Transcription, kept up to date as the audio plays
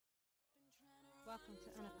Welcome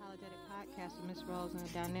to Unapologetic Podcast with Miss Rose and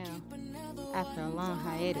Donnell. After a long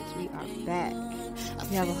hiatus, we are back.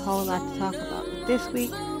 We have a whole lot to talk about. But this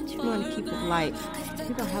week, we want to keep it light. We're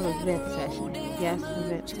going to have a vent session. Yes, a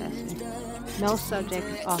vent session. No subject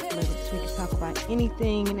is off limits. We can talk about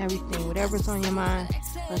anything and everything. Whatever's on your mind,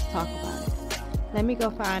 let's talk about it. Let me go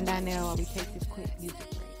find Donnell while we take this quick music break.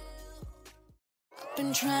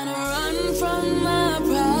 Been trying to run from my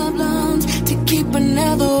problems to keep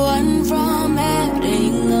another one from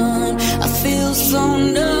adding on. I feel so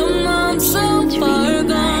numb, I'm so far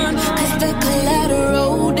gone, 'cause the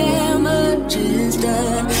collateral damage is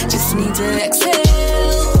done. Just need to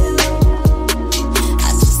exhale.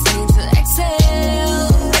 I just need to exhale.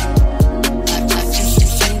 I just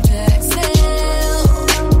need to exhale.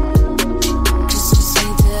 Just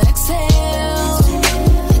need to exhale.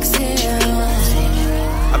 Exhale.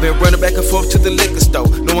 I've been running back and forth to the liquor store,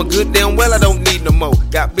 knowing good damn well I don't need no more.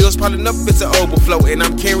 Got bills piling up, it's an overflow, and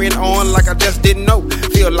I'm carrying on like I just didn't know.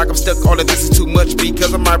 Feel like I'm stuck, all of this is too much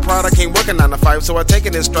because of my pride. I can't work a 9 to 5, so I take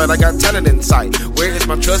it in stride. I got talent in sight. Where is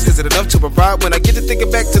my trust? Is it enough to provide? When I get to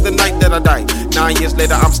thinking back to the night that I died, 9 years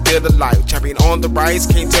later I'm still alive, champion on the rise.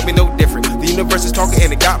 Can't tell me no different. The universe is talking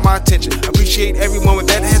and it got my attention. Appreciate every moment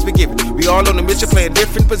that has been given. We all on a mission, playing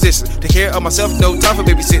different positions. Take care of myself, no time for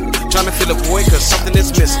babysitting. Trying to fill a void 'cause something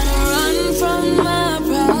is missing. Run from my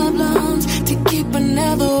problems to keep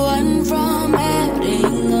another one from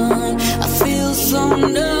adding on. I feel so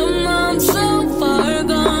numb, I'm so far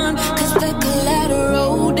gone, 'cause the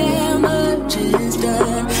collateral damage is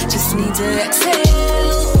done. Just need to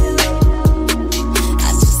exhale.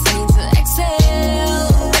 I just need to exhale.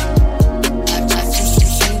 I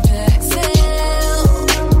just need to exhale.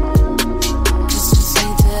 Just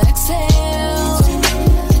need to exhale.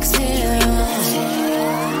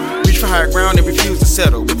 Exhale. Reach for higher ground and refuse to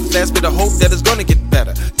settle, with the last bit of hope that it's gonna get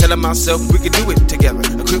better. Telling myself we can do it together,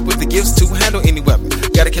 equipped with the gifts to handle any weather.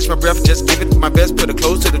 Gotta catch my breath, just give it my best. Put it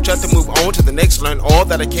close to the track to move on to the next. Learn all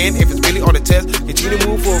that I can if it's really on the test. Continue to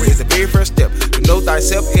move forward is the very first step. To know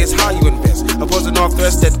thyself is how you invest. Opposing all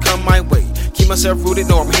threats that come my way. Keep myself rooted,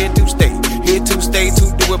 know I'm here to stay. Here to stay,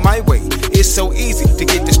 to do it my way. It's so easy to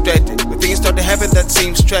get distracted when things start to happen that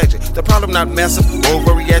seems tragic. The problem not massive,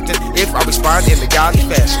 overreacting if I respond in a godly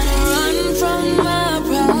fashion. Run from my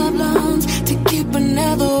problems to keep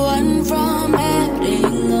another one from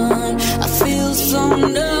adding on. I feel so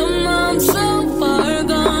numb, I'm so far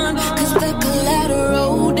gone, 'cause the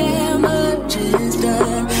collateral damage is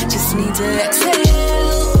done. Just need to exhale.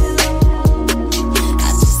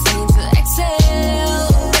 I just need to exhale.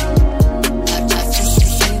 I just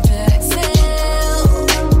need to exhale.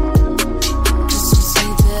 Just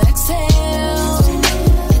need to exhale.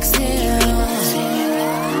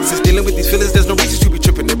 Exhale. Since dealing with these feelings, there's no reason to be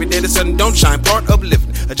tripping. Every day the sun don't shine, part of living.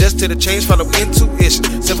 Adjust to the change, follow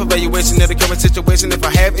intuition. Self-evaluation of the current situation. If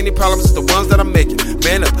I have any problems, it's the ones that I'm making.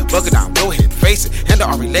 Man up, buckle down, go ahead, face it. Handle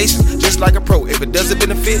our relations just like a pro. If it doesn't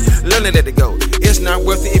benefit, learn to let it go. It's not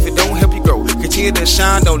worth it if it don't help you grow. Continue to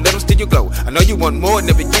shine, don't let them steal your glow. I know you want more,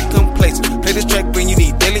 never get complacent. Play this track when you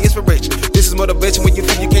need daily inspiration. This is motivation when you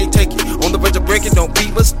feel you can't take it. On the verge of breaking, don't be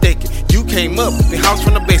mistaken. You came up, the house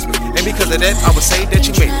from the basement, and because of that, I would say that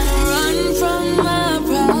you made it. Run from my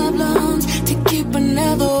problems to keep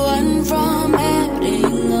another one from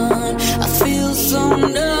adding on. I feel so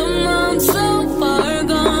numb, I'm so far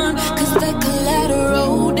gone, 'cause the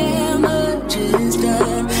collateral damage is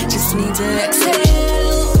done. Just need to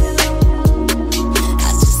exhale.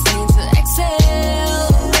 I just need to exhale.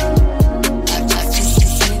 I just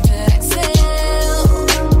need to exhale.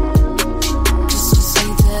 Just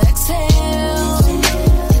need to exhale.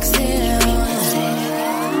 Exhale.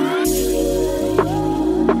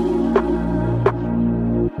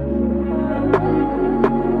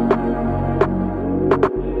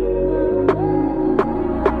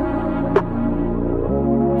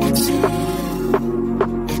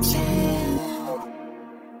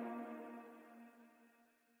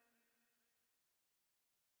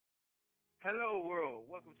 Hello, world.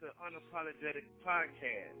 Welcome to Unapologetic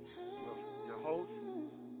Podcast with your host,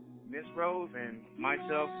 Miss Rose, and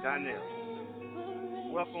myself, Donnell.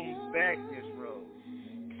 Welcome back, Miss Rose.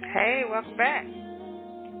 Hey, welcome back.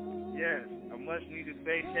 Yes, a much-needed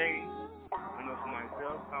vacay. I know for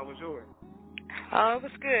myself. How was yours? Oh, it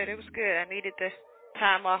was good. It was good. I needed the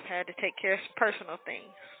time off. I had to take care of some personal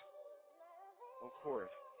things. Of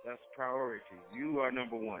course, that's priority. You are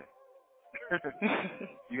number one.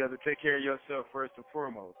 You have to take care of yourself first and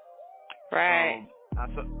foremost. Right. I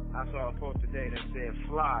saw a post today that said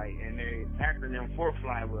FLY, and the acronym for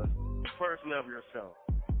FLY was first love yourself.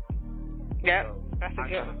 Yep, So that's a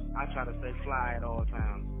good one. I try to stay fly at all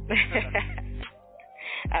times.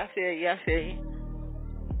 I feel you.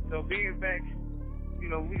 So being back,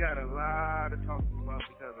 we got a lot to talk about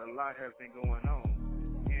because a lot has been going on.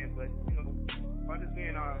 But by this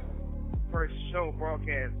being our first show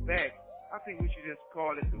broadcast back, I think we should just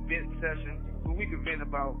call this a vent session where we can vent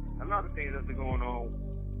about a lot of things that's been going on,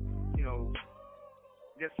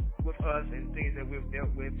 just with us and things that we've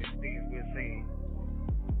dealt with and things we've seen.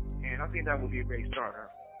 And I think that would be a great starter.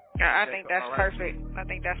 I think that's perfect. I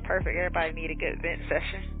think that's perfect. Everybody need a good vent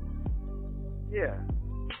session. Yeah.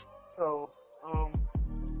 So,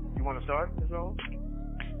 you want to start, Ms. Rose?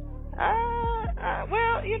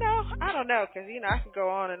 Well, I don't know, because, I could go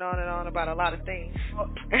on and on and on about a lot of things. Oh,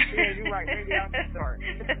 yeah, you're right. Maybe I can start.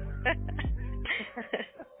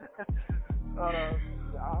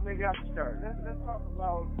 Maybe I can start. Let's talk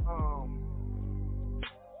about,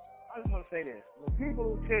 I just want to say this. When people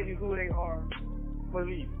who tell you who they are,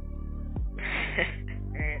 believe it.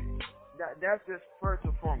 And that's just first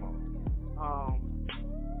and foremost.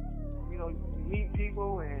 You meet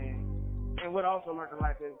people, and what I also learned in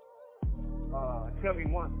life is, tell me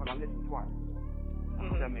once, but I listen twice. I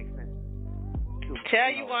hope that makes sense.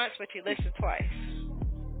 Tell you once, but you listen twice.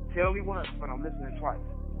 Tell me once, but I'm listening twice.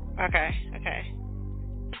 Okay.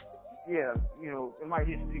 Yeah, it might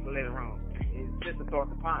hit some people later on. It's just a thought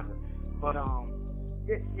to ponder. But,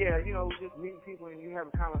 just meeting people and you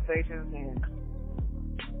having conversations and,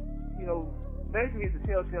 basically it's a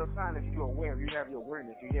telltale sign that you're aware, you have your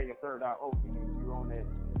awareness, you hear your third eye open, and you're on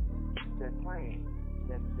that plane,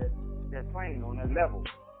 that plane on that level,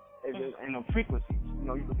 and the frequencies.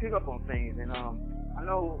 You can pick up on things. And I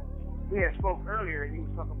know we had spoke earlier, and you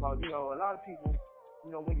was talking about, a lot of people,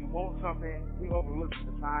 when you want something, we overlook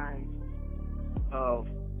the signs of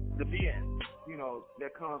the BS,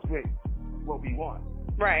 that comes with what we want.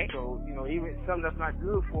 Right. So, even something that's not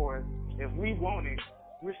good for us, if we want it,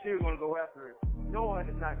 we're still going to go after it, knowing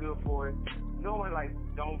it's not good for it, knowing,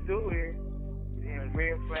 don't do it, and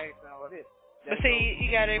red flags and all of this. But see,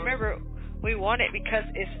 you got to remember, we want it because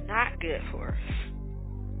it's not good for us.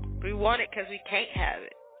 We want it because we can't have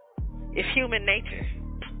it. It's human nature.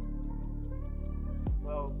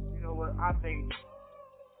 Well, you know what? I think,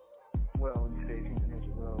 when you say it's human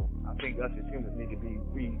nature, I think us as humans need to be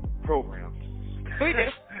reprogrammed. We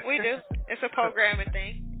do. It's a programming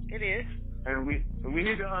thing. It is. And we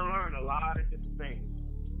need to unlearn a lot of different things.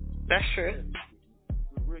 That's true.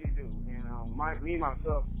 We really do. And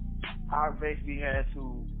myself, I basically had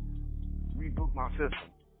to reboot my system.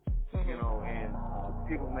 And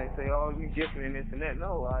people may say, "Oh, you different in this and that."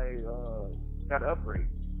 No, I got to upgrade.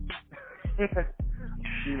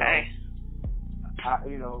 Hey.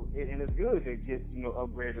 And it's good to get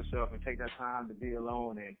upgrade yourself and take that time to be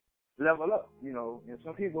alone and level up. And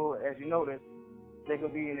some people, as you notice, they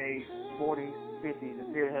could be in their 40s, 50s,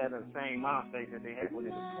 and still have the same mind state that they had when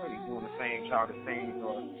they were 20, doing the same childish things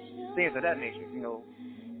or things of that nature.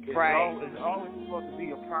 Right. It's always supposed to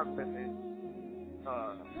be a progress in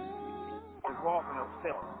evolving of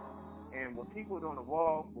self. And when people don't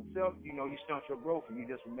evolve with self, you stunt your growth and you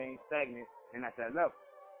just remain stagnant and at that level.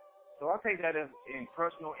 So I take that as in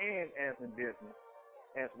personal and as in business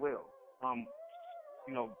as well.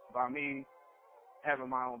 By me having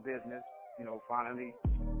my own business, finally,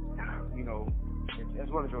 as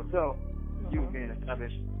well as yourself, you being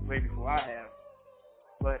established way before I have.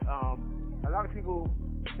 But a lot of people,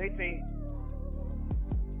 they think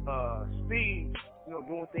speed,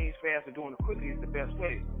 doing things fast and doing it quickly is the best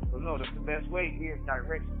way. But no, the best way is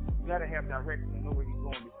direction. You got to have direction and know where you're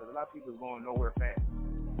going, because a lot of people are going nowhere fast.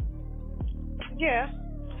 Yeah,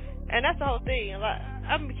 and that's the whole thing.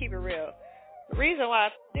 I'm gonna keep it real.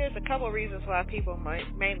 There's a couple of reasons why people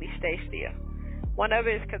mainly stay still. One of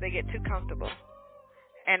it is because they get too comfortable,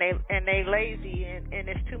 and they lazy, and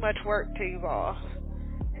it's too much work to evolve.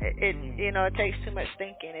 It takes too much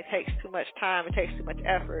thinking, it takes too much time, it takes too much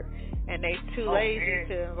effort, and they too lazy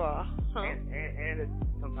to evolve. And it's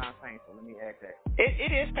sometimes painful. Let me add that.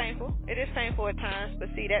 It is painful. It is painful at times, but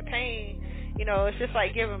see, that pain, it's just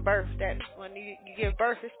like giving birth. That when you give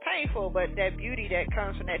birth, it's painful, but that beauty that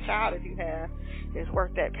comes from that child that you have is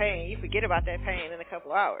worth that pain. You forget about that pain in a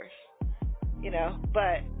couple hours,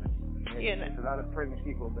 but there's a lot of pregnant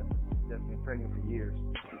people that's been pregnant for years.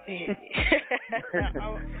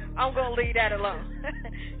 I'm gonna leave that alone.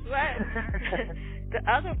 But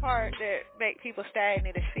the other part that make people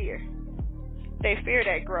stagnant is fear. They fear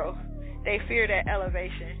that growth. They fear that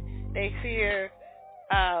elevation. They fear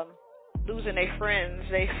losing their friends.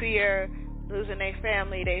 They fear losing their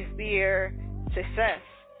family. They fear success.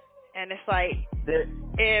 And it's like,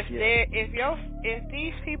 if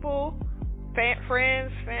these people,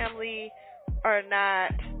 friends, family, are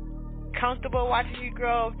not comfortable watching you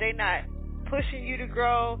grow, if they're not pushing you to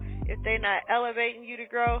grow, if they're not elevating you to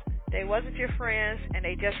grow, they wasn't your friends and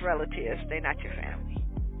they just relatives. They're not your family.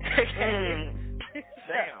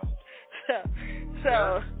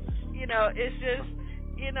 So, you know, it's just,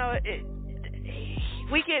 you know,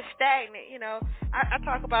 we get stagnant. You know, I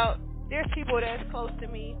talk about, there's people that's close to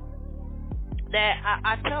me that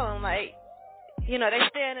I tell them, like, you know, they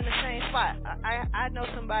stand in the same spot. I know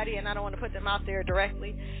somebody, and I don't want to put them out there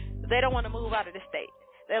directly. They don't want to move out of the state.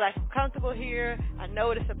 They're like, I'm comfortable here. I know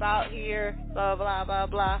what it's about here, blah, blah, blah,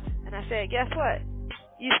 blah. And I said, guess what?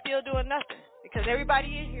 You're still doing nothing because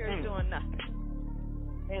everybody in here is doing nothing.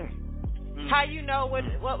 How you know what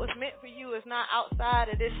was meant for you is not outside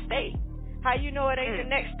of this state? How you know it ain't the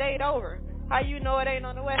next state over? How you know it ain't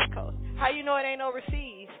on the West Coast? How you know it ain't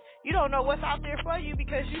overseas? You don't know what's out there for you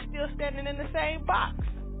because you're still standing in the same box.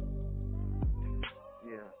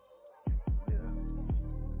 Yeah.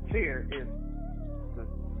 Fear is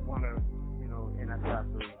one of, you know, in that top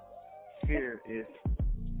three. Fear is,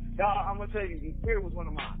 y'all, I'm gonna tell you, fear was one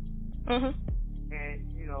of mine.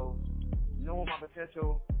 And, you know, knowing my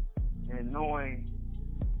potential and knowing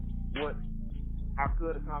what I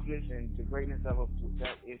could accomplish and the greatness of it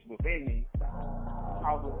that is within me,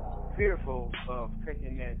 I was fearful of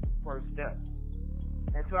taking that first step.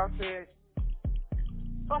 And so I said,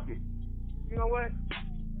 fuck it. You know what?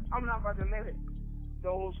 I'm not about to let it.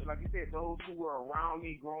 Those, like you said, those who were around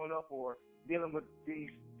me growing up or dealing with these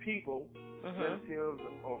people, relatives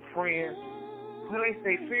or friends, place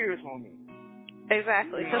their fears on me.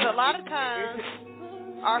 Exactly. Because a lot of times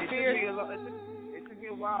our fears... It took me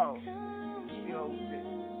a while. You know,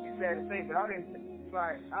 it's sad to say, but I didn't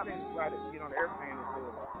try to get on the airplane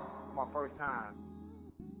until my first time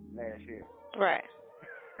last year. Right.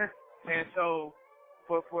 And so,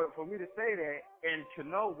 for me to say that and to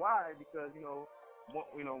know why, because one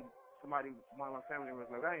of my family members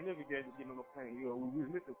was like, I ain't never get on the plane. You know, when we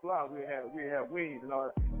was Mr. Fly, we have wings and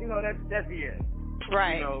all that. You know, that's BS.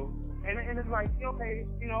 Right. You know, and it's like, okay,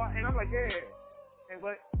 you know, and I'm like, yeah,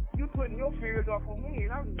 but you putting your fears off on me,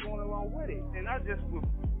 and I'm just going along with it. And that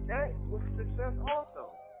was success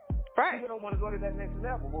also. Right. People don't want to go to that next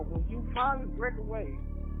level. But when you finally break away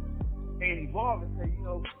and evolve and say, you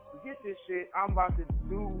know, forget this shit, I'm about to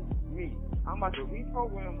do me. I'm about to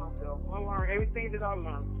reprogram myself, unlearn everything that I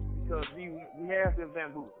learned, because we have this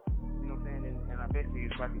bamboo. You know what I'm saying? And I basically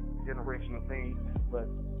it's like a generational thing, but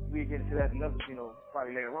we get into that another,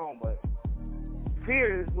 probably later on. But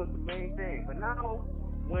fear was the main thing. But now,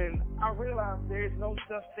 when I realized there's no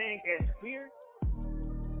such thing as fear,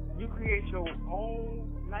 you create your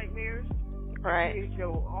own nightmares. Right. You create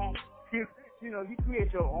your own, you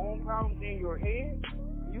create your own problems in your head.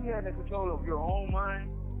 You have the control of your own mind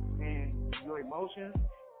and your emotions,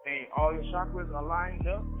 and all your chakras are lined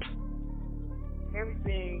up.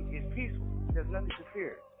 Everything is peaceful. There's nothing to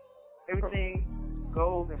fear. Everything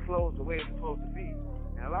goes and flows the way it's supposed to be.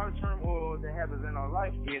 And a lot of turmoil that happens in our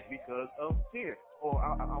life is because of fear. Or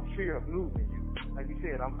I'm fear of losing you. Like you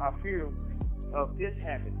said, I fear of this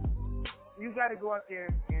happening. You got to go out there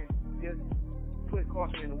and just put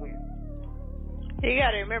caution in the wind. You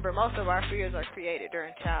got to remember, most of our fears are created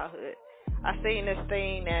during childhood. I seen this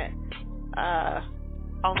thing that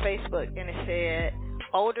on Facebook, and it said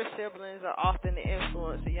older siblings are often the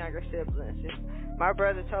influence of younger siblings. And my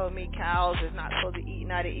brother told me cows is not supposed to eat,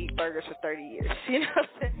 not to eat burgers for 30 years. You know what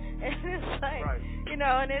I'm saying? And it's like, right.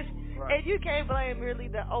 And it's and you can't blame really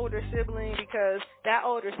the older sibling, because that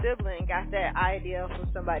older sibling got that idea from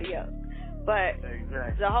somebody else. But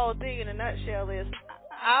exactly. The whole thing in a nutshell is,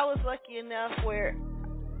 I was lucky enough where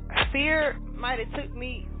fear might have took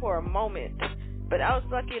me for a moment, but I was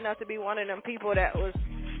lucky enough to be one of them people that was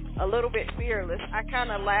a little bit fearless. I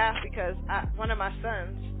kind of laugh because one of my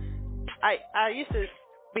sons, I used to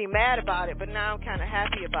be mad about it, but now I'm kind of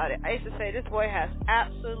happy about it. I used to say, this boy has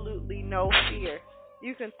absolutely no fear.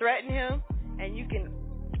 You can threaten him, and you can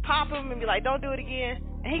pop him and be like, don't do it again,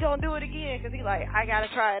 and he gonna do it again, because he like, I gotta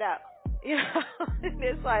try it out. And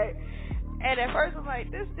it's like, and at first I'm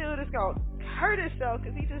like, this dude is going to hurt himself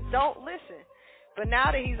because he just don't listen. But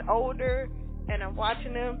now that he's older and I'm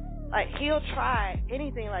watching him, like, he'll try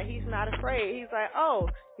anything. Like, he's not afraid. He's like, oh,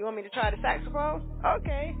 you want me to try the saxophone?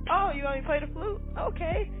 Okay. Oh, you want me to play the flute?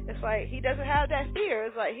 Okay. It's like he doesn't have that fear.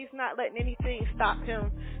 It's like he's not letting anything stop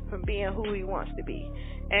him from being who he wants to be.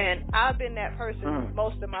 And I've been that person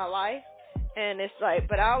most of my life. And it's like,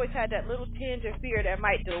 but I always had that little tinge of fear that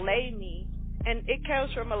might delay me. And it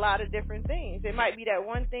comes from a lot of different things. It might be that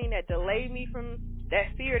one thing that delayed me from,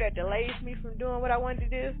 that fear that delays me from doing what I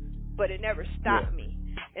wanted to do, but it never stopped me.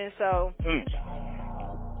 And so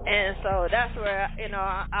And so that's where,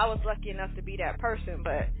 I was lucky enough to be that person.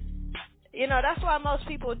 But, that's why most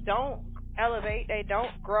people don't elevate. They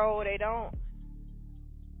don't grow. They don't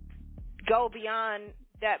go beyond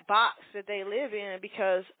that box that they live in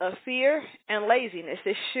because of fear and laziness.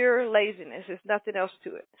 It's sheer laziness. There's nothing else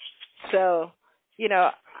to it. So,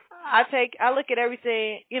 I look at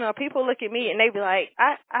everything, people look at me and they be like,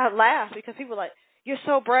 I laugh because people are like, you're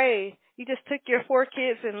so brave. You just took your 4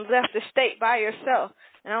 kids and left the state by yourself.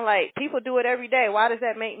 And I'm like, people do it every day. Why does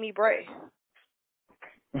that make me brave?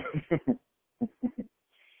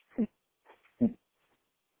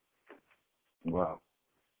 Wow.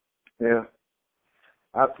 Yeah.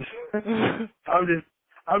 I'm just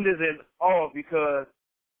in awe because,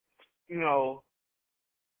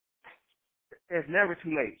 it's never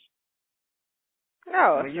too late.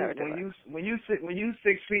 No, it's never too late. When you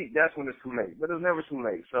 6 feet, that's when it's too late. But it's never too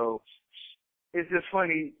late. So it's just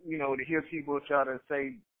funny, to hear people try to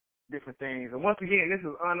say different things. And once again, this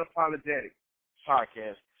is Unapologetic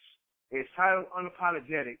Podcast. It's titled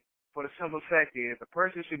Unapologetic for the simple fact is a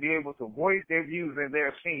person should be able to voice their views and their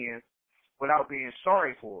opinions without being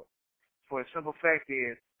sorry for it. For the simple fact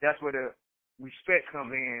is that's where the respect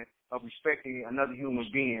comes in of respecting another human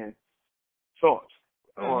being's thoughts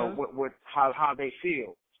or how they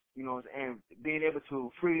feel, and being able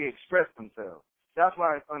to freely express themselves. That's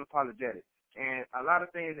why it's unapologetic. And a lot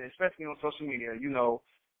of things, especially on social media,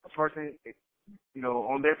 a person,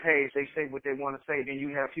 on their page, they say what they want to say. Then you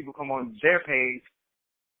have people come on their page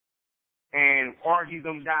and argue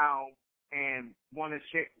them down and want to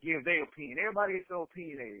give their opinion. Everybody is so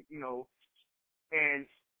opinionated, and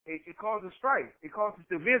it causes strife. It causes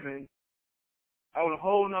division on a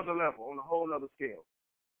whole nother level, on a whole nother scale.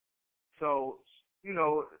 So,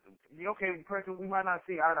 okay, person, we might not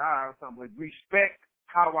see eye to eye or something, but respect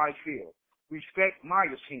how I feel. Respect my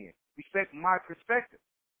opinion. Respect my perspective.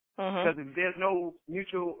 Because if there's no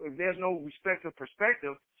respect of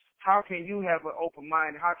perspective, how can you have an open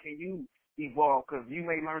mind? How can you evolve? Because you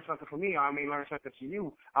may learn something from me, or I may learn something from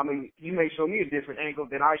you. I mean, you may show me a different angle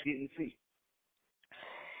that I didn't see.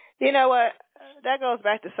 You know what? That goes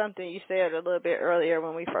back to something you said a little bit earlier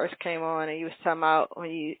when we first came on, and you was talking about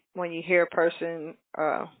when you hear a person,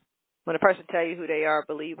 when a person tell you who they are,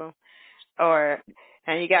 believe them,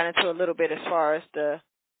 and you got into a little bit as far as the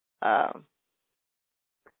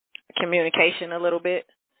communication a little bit,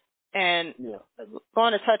 and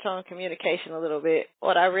going to touch on communication a little bit.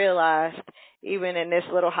 What I realized, even in this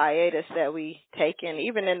little hiatus that we taken,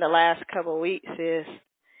 even in the last couple of weeks, is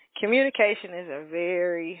communication is a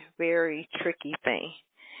very, very tricky thing.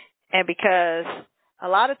 And because a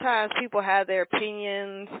lot of times people have their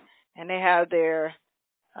opinions and they have their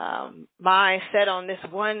mind set on this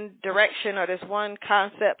one direction or this one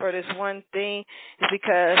concept or this one thing, is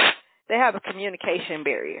because they have a communication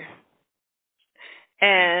barrier.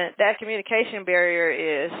 And that communication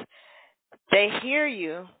barrier is they hear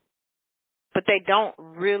you, but they don't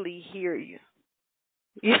really hear you.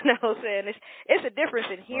 You know what I'm saying? It's a difference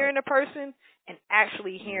in hearing a person and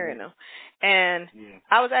actually hearing them. And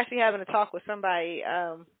I was actually having a talk with somebody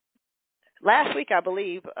last week, I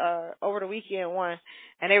believe, over the weekend one,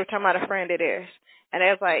 and they were talking about a friend of theirs. And they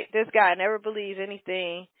was like, this guy never believes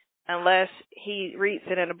anything unless he reads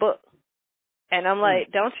it in a book. And I'm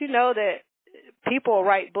like, don't you know that people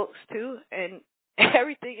write books too, and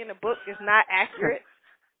everything in the book is not accurate?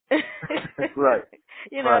 Right.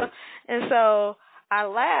 Right. And so I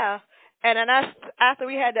laughed, and then after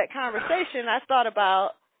we had that conversation, I thought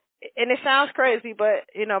about, and it sounds crazy, but,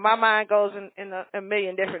 my mind goes in a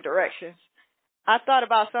million different directions. I thought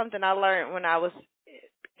about something I learned when I was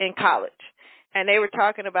in college, and they were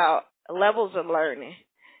talking about levels of learning.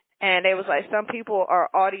 And they was like, some people are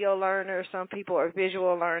audio learners, some people are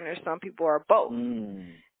visual learners, some people are both.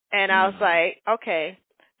 And I was like, okay,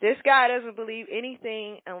 this guy doesn't believe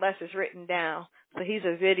anything unless it's written down. So he's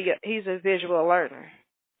a visual learner.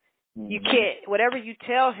 You can't, whatever you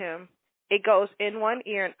tell him, it goes in one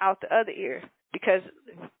ear and out the other ear, because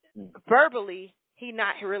verbally, he's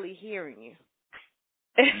not really hearing you.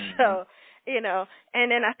 So,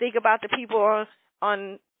 and then I think about the people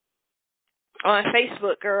on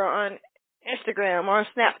Facebook or on Instagram or on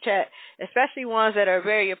Snapchat, especially ones that are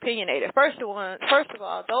very opinionated. First of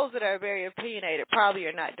all, those that are very opinionated probably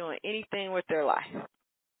are not doing anything with their life.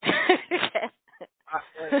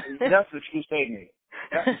 That's a true statement.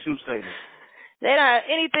 They don't have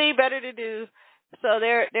anything better to do, so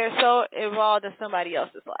they're so involved in somebody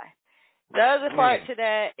else's life. The other part to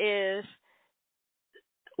that is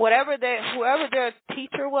whoever their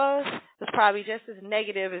teacher was probably just as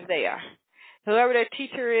negative as they are. Whoever their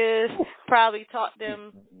teacher is probably taught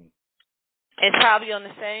them It's probably on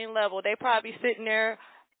the same level. They probably sitting there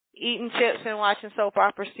eating chips and watching soap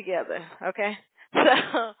operas together, okay?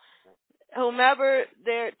 So whomever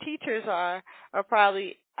their teachers are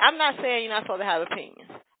probably, I'm not saying you're not supposed to have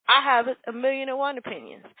opinions. I have 1,000,001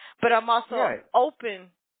 opinions, but I'm also open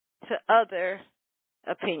to other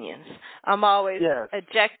opinions. I'm always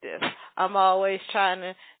objective. I'm always trying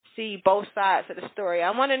to see both sides of the story.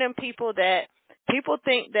 I'm one of them people that people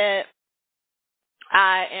think that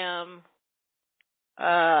I am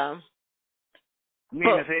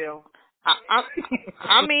mean as hell.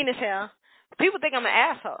 I'm mean as hell. People think I'm an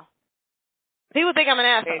asshole. People think I'm an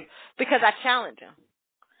asshole because I challenge them.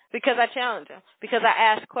 Because I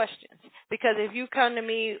ask questions. Because if you come to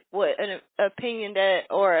me with an opinion that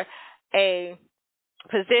or a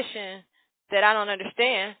position that I don't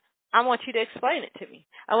understand, I want you to explain it to me.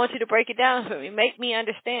 I want you to break it down for me. Make me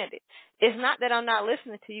understand it. It's not that I'm not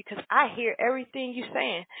listening to you because I hear everything you're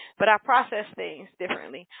saying, but I process things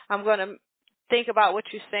differently. I'm going to think about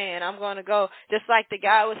what you're saying. I'm going to go, just like the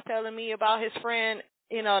guy was telling me about his friend,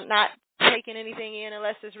 not taking anything in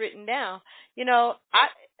unless it's written down.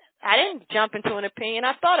 I didn't jump into an opinion.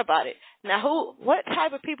 I thought about it. Now, what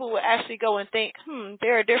type of people would actually go and think,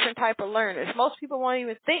 they're a different type of learners? Most people won't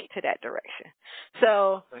even think to that direction.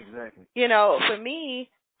 So, exactly. For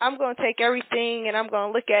me, I'm going to take everything and I'm going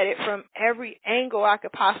to look at it from every angle I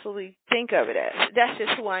could possibly think of it as. That's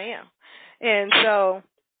just who I am. And so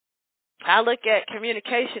I look at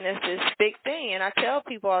communication as this big thing, and I tell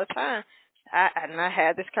people all the time, I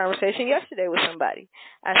had this conversation yesterday with somebody.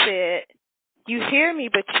 I said, you hear me,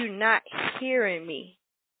 but you're not hearing me.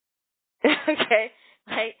 Okay?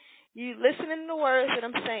 Like, you listening to the words that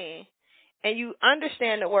I'm saying, and you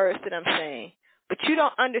understand the words that I'm saying, but you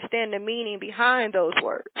don't understand the meaning behind those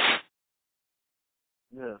words.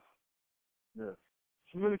 Yeah.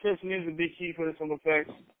 Communication is a big key for the simple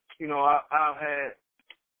fact. I've had,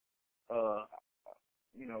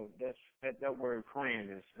 that word friend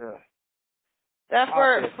is, that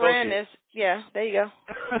word friend is, there you go.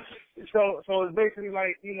 So it's basically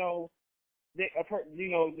like,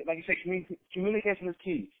 like you say, communication is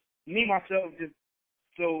key. Me, myself, just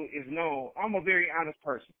so is known, I'm a very honest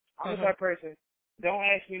person. I'm the type of person, don't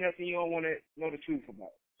ask me nothing you don't want to know the truth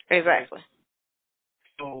about. Exactly.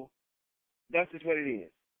 So that's just what it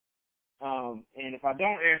is. And if I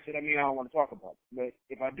don't answer it, I mean I don't want to talk about it. But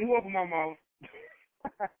if I do open my mouth,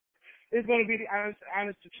 it's going to be the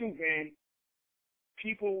honest to truth. And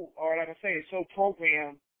people are, like I say, so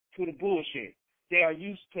programmed to the bullshit. They are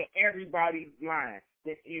used to everybody lying.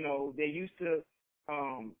 They're used to,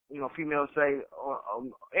 females say,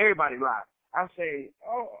 everybody lie. I say,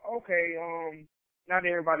 oh, okay, not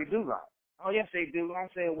everybody do lie. Oh, yes, they do. I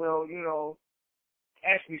say, well,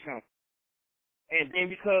 ask me something. And then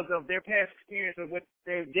because of their past experience of what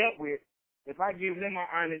they've dealt with, if I give them my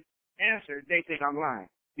honest answer, they think I'm lying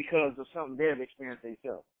because of something they've experienced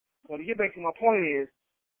themselves. So to get back to my point is,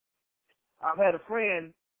 I've had a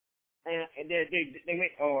friend and they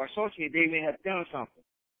may, or associate, they may have done something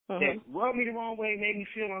that rubbed me the wrong way, made me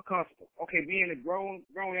feel uncomfortable. Okay, being a grown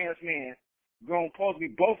ass man, supposed to be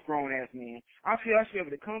both grown ass men, I feel I should be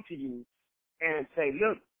able to come to you and say,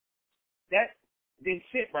 look, that didn't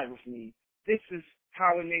sit right with me. This is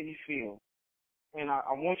how it made me feel, and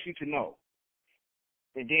I want you to know.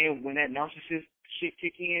 And then when that narcissist shit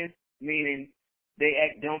kick in, meaning they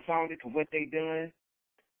act dumbfounded to what they done,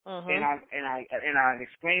 and I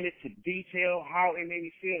explained it to detail how it made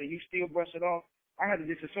me feel, and you still brush it off, I had to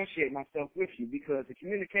disassociate myself with you because the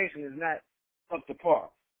communication is not up to par.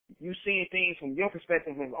 You seeing things from your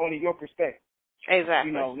perspective and only your perspective.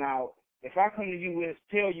 Exactly. Now, if I come to you and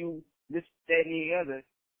tell you this, that, and the other,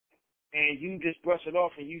 and you just brush it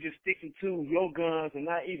off and you just sticking to your guns and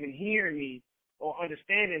not even hearing me or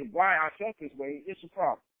understanding why I felt this way, it's a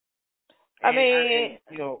problem. Go ahead.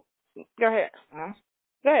 Huh?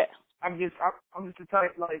 Go ahead. I'm just the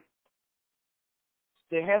type, like,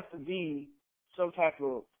 there has to be some type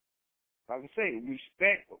of, like I say,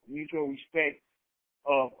 respect, mutual respect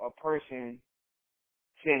of a person's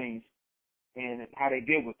feelings and how they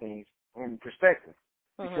deal with things and perspective.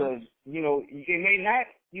 Because, it may not,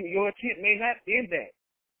 your intent may not end that.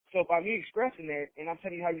 So by me expressing that and I'm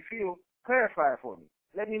telling you how you feel, clarify it for me.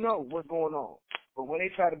 Let me know what's going on. But when they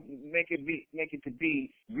try to make it to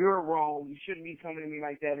be, you're wrong, you shouldn't be coming to me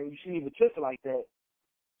like that, and you shouldn't even twist it like that,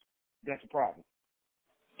 that's a problem.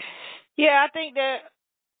 Yeah, I think that,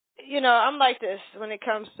 I'm like this when it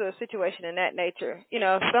comes to a situation in that nature.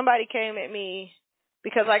 If somebody came at me,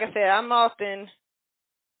 because like I said, I'm often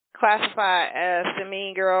classified as the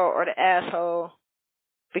mean girl or the asshole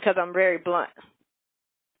because I'm very blunt.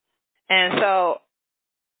 And so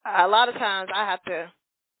a lot of times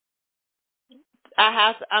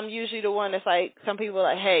I'm usually the one that's like, some people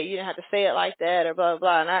are like, hey, you didn't have to say it like that or blah,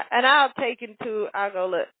 blah, blah. And I'll take it to, I'll go,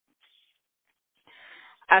 look,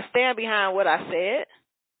 I stand behind what I said,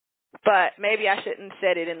 but maybe I shouldn't have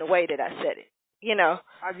said it in the way that I said it, you know.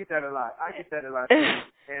 I get that a lot.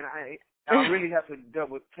 And I really have to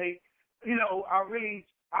double take, you know, by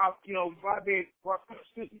being brought to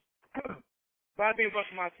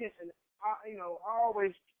my attention, I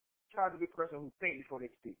always try to be a person who thinks before they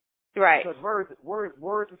speak. Right. Because words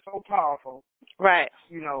are so powerful. Right.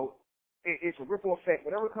 You know, it's a ripple effect.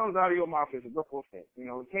 Whatever comes out of your mouth is a ripple effect. You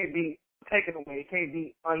know, it can't be taken away. It can't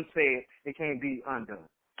be unsaid. It can't be undone.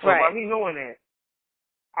 So right. by me knowing that,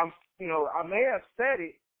 I may have said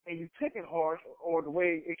it and you took it harsh or the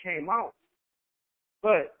way it came out,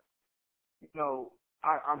 but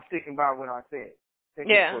I'm sticking by what I said.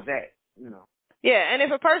 Yeah. For that, you know. Yeah, and if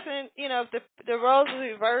a person, if the roles was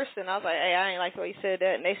reversed and I was like, hey, I ain't like the way you said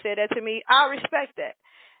that, and they said that to me, I'll respect that.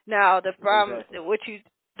 Now, the problem, exactly.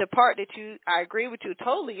 the part that I agree with you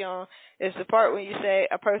totally on is the part when you say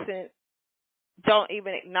a person don't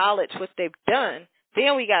even acknowledge what they've done,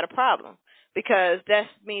 then we got a problem, because that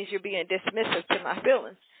means you're being dismissive to my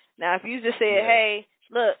feelings. Now, if you just said, hey,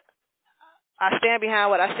 look, I stand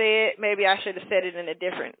behind what I said. Maybe I should have said it in a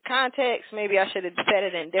different context. Maybe I should have said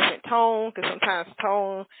it in a different tone, because sometimes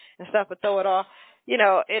tone and stuff would throw it off.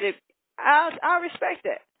 I'll respect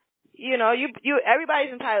that.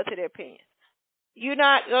 Everybody's entitled to their opinion. You're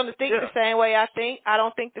not going to think the same way I think. I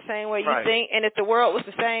don't think the same way you think. And if the world was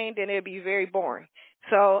the same, then it'd be very boring.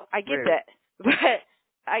 So I get that. But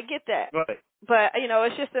I get that. Right. But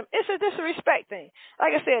it's just a respect thing.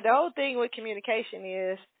 Like I said, the whole thing with communication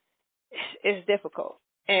is difficult,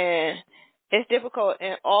 and it's difficult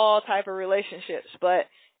in all type of relationships. But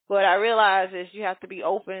what I realize is you have to be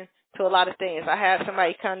open to a lot of things. I had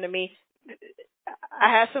somebody come to me. I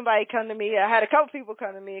had a couple people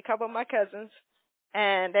come to me, a couple of my cousins,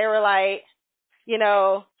 and they were like, you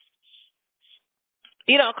don't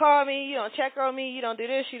call me, you don't check on me, you don't do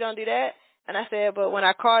this, you don't do that. And I said, but when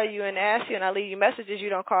I call you and ask you and I leave you messages, you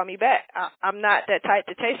don't call me back. I'm not that type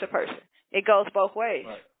to chase a person. It goes both ways.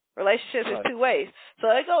 Right. Relationships is two ways. So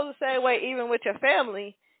it goes the same way even with your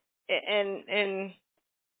family and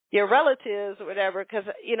your relatives or whatever, because,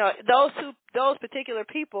 those particular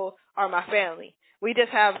people are my family. We just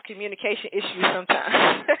have communication issues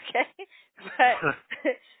sometimes, okay?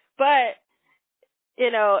 But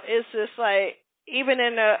it's just like, even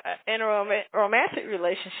in a romantic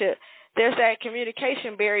relationship, there's that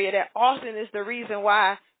communication barrier that often is the reason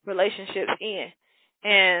why relationships end.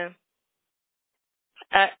 And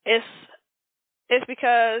it's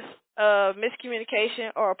because of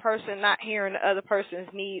miscommunication or a person not hearing the other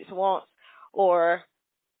person's needs, wants, or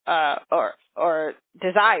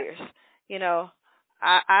desires.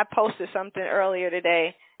 I posted something earlier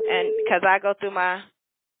today, and because I go through my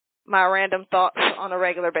random thoughts on a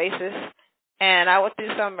regular basis, and I went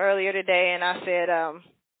through something earlier today, and I said,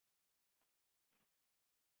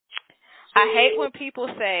 I hate when people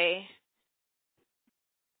say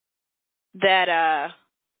that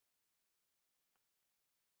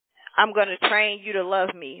I'm going to train you to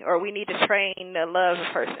love me, or we need to train to love a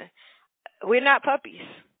person. We're not puppies.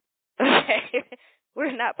 Okay?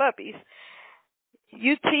 We're not puppies.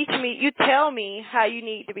 You tell me how you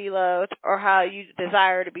need to be loved or how you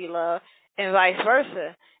desire to be loved, and vice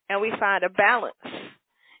versa, and we find a balance.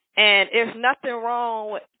 And there's nothing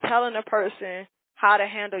wrong with telling a person how to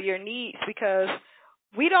handle your needs, because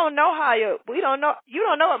you don't know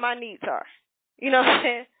what my needs are. You know what I'm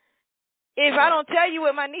saying? If I don't tell you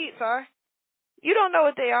what my needs are, you don't know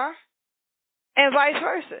what they are, and vice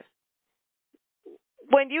versa.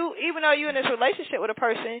 Even though you're in this relationship with a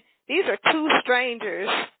person, these are two strangers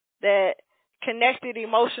that connected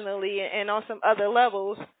emotionally and on some other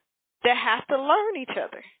levels that have to learn each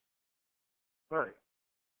other. Right.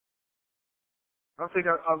 I think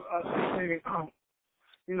you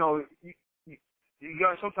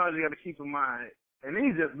got, sometimes you got to keep in mind, and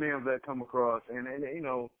these just men that come across, and I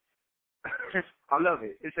love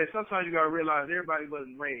it. It says sometimes you got to realize everybody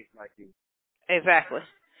wasn't raised like you. Exactly.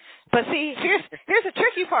 But see, here's a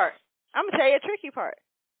tricky part. I'm gonna tell you a tricky part.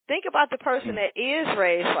 Think about the person that is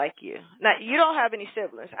raised like you. Now, you don't have any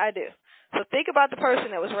siblings. I do. So think about the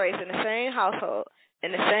person that was raised in the same household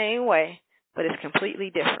in the same way, but it's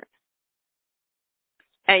completely different.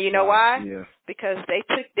 And you know why? Yeah. Because they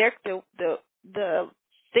took the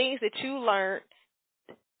things that you learned,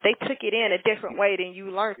 they took it in a different way than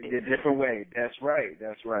you learned it. A different way. That's right.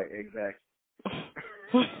 Exactly.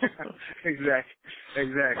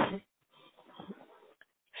 exactly.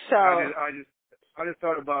 So I just I just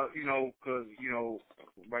thought about, because,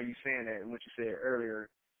 by you saying that and what you said earlier,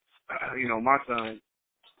 my son,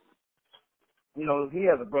 he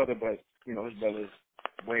has a brother, but, his brother's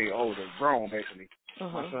way older, grown, basically.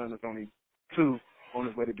 My son is only 2, on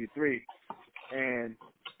his way to be 3. And,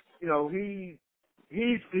 he's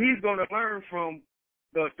going to learn from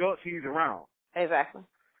the adults he's around. Exactly.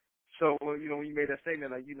 So, when you made that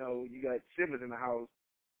statement, like, you got siblings in the house,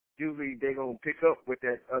 usually they going to pick up with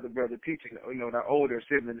that other brother teaching, that older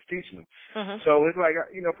sibling is teaching them. So it's like,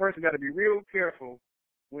 a person got to be real careful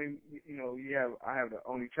when, I have the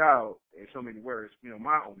only child, in so many words,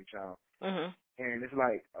 my only child. And it's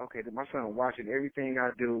like, okay, my son watching everything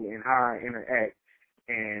I do and how I interact.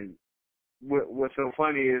 And what's so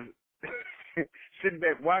funny is sitting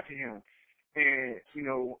back watching him. And,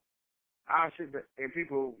 I sit back and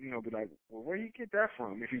people, be like, well, where you get that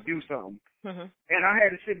from if you do something? And I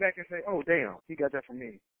had to sit back and say, oh, damn, he got that from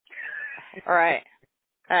me. All right.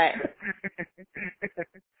 And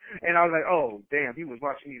I was like, oh, damn, he was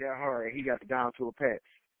watching me that hard and he got down to a pat.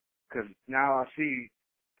 Because now I see,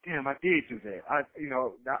 damn, I did do that.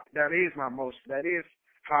 That is that is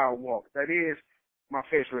how I walk. That is my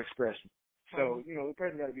facial expression. So, the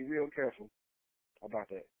person got to be real careful about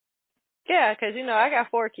that. Yeah, because, I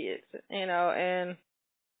got 4 kids, and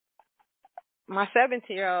my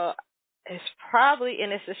 17-year-old is probably,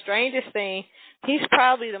 and it's the strangest thing, he's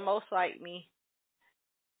probably the most like me.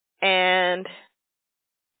 And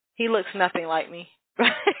he looks nothing like me.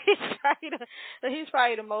 He's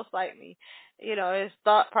probably the most like me. His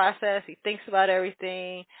thought process, he thinks about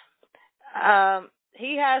everything.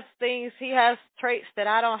 He has traits that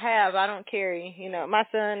I don't have, I don't carry. My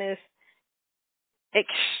son is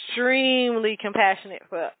extremely compassionate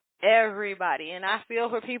for everybody, and I feel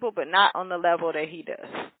for people, but not on the level that he does.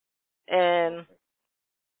 And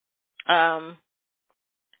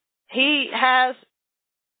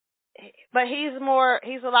but he's a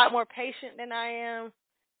lot more patient than I am.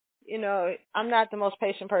 I'm not the most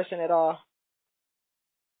patient person at all.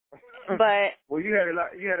 But well, you had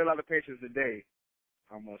a lot of patience today,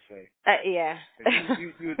 I must say. Yeah.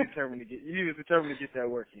 You were determined to get that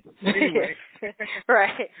working. Anyway.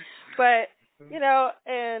 Right. But,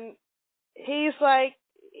 and he's like,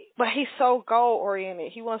 but he's so goal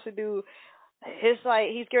oriented. He wants to do, it's like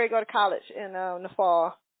he's going to go to college in the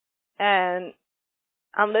fall. And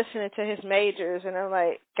I'm listening to his majors and I'm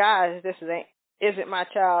like, guys, this isn't my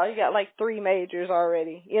child. He got like 3 majors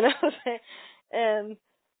already, you know what I'm saying? And,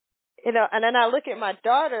 and then I look at my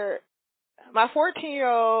daughter. My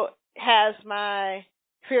 14-year-old has my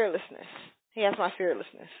fearlessness. He has my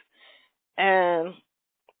fearlessness. And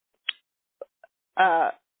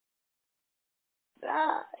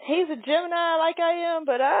he's a Gemini like I am,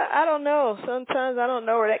 but I don't know. Sometimes I don't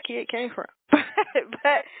know where that kid came from.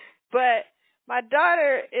 but my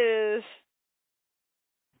daughter is,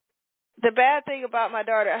 the bad thing about my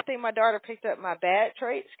daughter, I think my daughter picked up my bad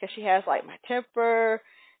traits because she has like my temper.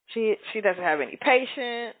 She doesn't have any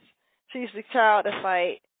patience. She's the child that's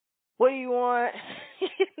like, what do you want?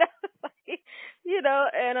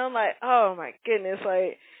 And I'm like, oh my goodness,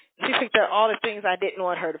 like she picked up all the things I didn't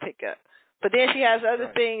want her to pick up. But then she has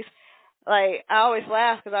other things, like I always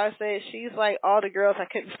laugh because I say she's like all the girls I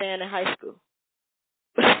couldn't stand in high school.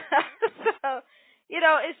 So,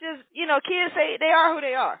 it's just, kids say they are who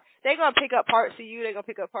they are. They're going to pick up parts of you. They're going to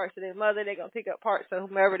pick up parts of their mother. They're going to pick up parts of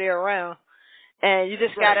whomever they're around. And you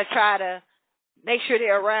just got to try to make sure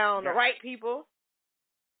they're around the right people.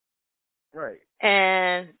 Right.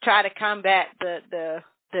 And try to combat the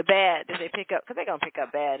bad that they pick up, because they're going to pick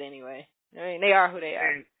up bad anyway. I mean, they are who they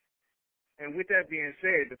are. And with that being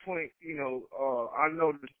said, the point, I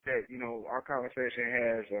noticed that, our conversation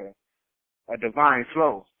has a divine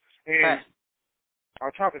flow. And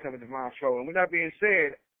our topics have a divine flow. And with that being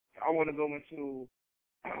said, I want to go into,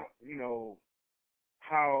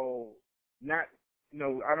 how not,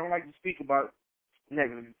 I don't like to speak about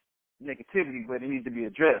negativity, but it needs to be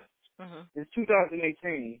addressed. It's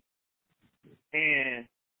 2018, and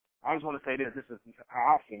I just want to say this is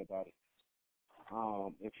how I feel about it.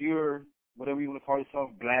 If you're, whatever you want to call yourself,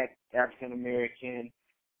 black, African American,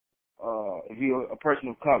 if you're a person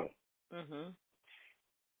of color,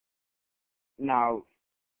 now,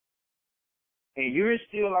 and you're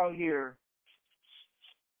still out here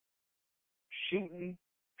shooting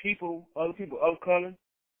other people of color.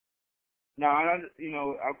 Now,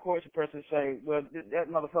 of course, a person say, well, that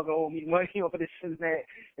motherfucker owed me money or this and that,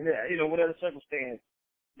 and whatever circumstance.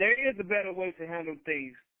 There is a better way to handle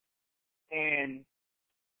things, and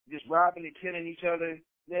just robbing and killing each other,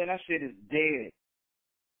 man, that shit is dead.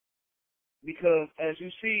 Because as you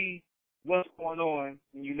see, what's going on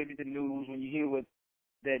when you look at the news, when you hear what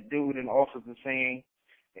that dude in the office is saying,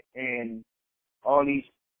 and all these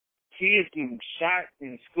kids getting shot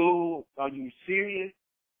in school. Are you serious?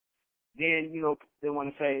 Then, you know, they want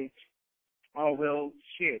to say, oh, well,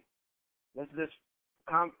 shit, let's just,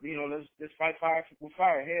 let's just fight fire with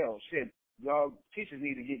fire. Hell, shit, y'all teachers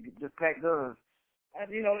need to just pack guns.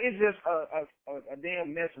 And, you know, it's just a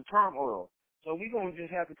damn mess of turmoil. So we're going to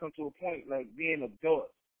just have to come to a point, like, being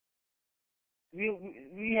adults.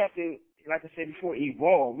 We have to, like I said before,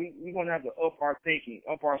 evolve. We're going to have to up our thinking,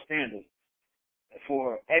 up our standards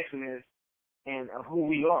for excellence and who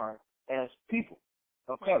we are as people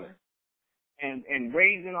of color. And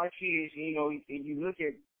raising our kids, you know, and you look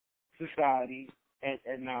at society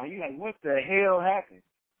and now you're like, what the hell happened?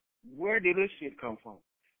 Where did this shit come from?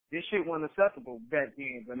 This shit wasn't acceptable back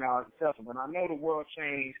then, but now it's acceptable. And I know the world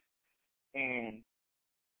changed and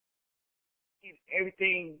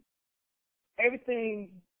everything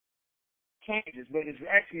changes, but it's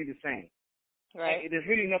actually the same. Right. There's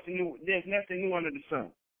really nothing new. There's nothing new under the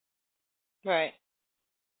sun. Right.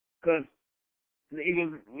 Because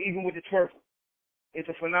even with the twerk, it's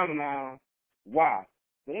a phenomenon. Why?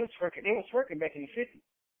 They was twerking back in the 50s.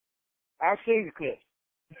 I've seen the clips.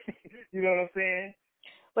 You know what I'm saying?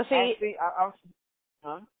 Well, see,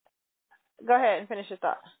 huh? Go ahead and finish your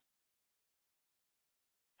thought.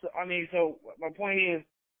 So so my point is,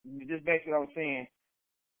 just back to what I was saying,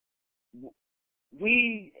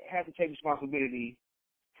 we have to take responsibility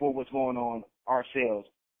for what's going on ourselves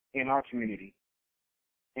in our community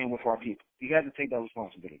and with our people. You have to take that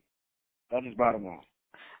responsibility. That's just bottom line.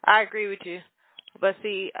 I agree with you. But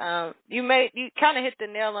see, you kind of hit the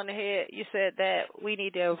nail on the head. You said that we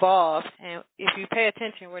need to evolve, and if you pay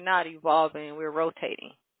attention, we're not evolving, we're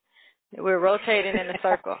rotating. We're rotating in a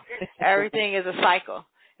circle. Everything is a cycle.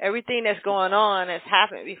 Everything that's going on has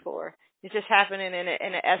happened before. It's just happening in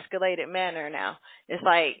an escalated manner now. It's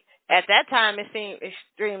like at that time it seemed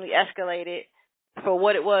extremely escalated for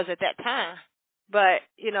what it was at that time. But,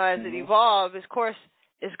 you know, as it evolves, of course,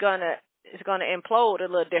 it's gonna implode a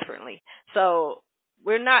little differently. So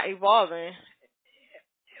we're not evolving,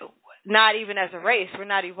 not even as a race. We're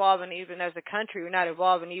not evolving even as a country. We're not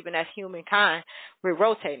evolving even as humankind. We're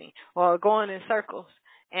rotating or going in circles.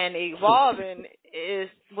 And evolving is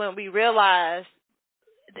when we realize,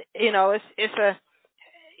 you know, it's a,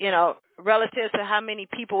 you know, relative to how many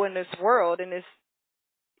people in this world, in this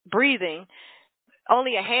breathing,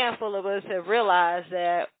 only a handful of us have realized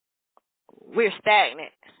that we're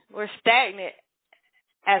stagnant. We're stagnant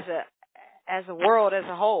as a world as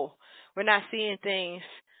a whole. We're not seeing things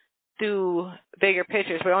through bigger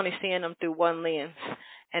pictures. We're only seeing them through one lens.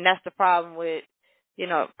 And that's the problem with, you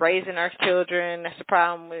know, raising our children. That's the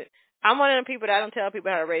problem with, I'm one of them people that don't tell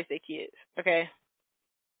people how to raise their kids, okay?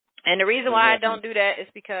 And the reason why I don't do that is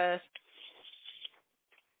because,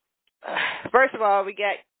 first of all, we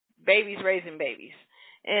got babies raising babies.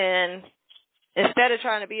 And instead of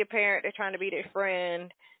trying to be a parent, they're trying to be their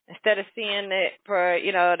friend. Instead of seeing that for,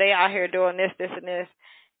 you know, they out here doing this, this, and this.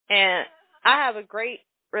 And I have a great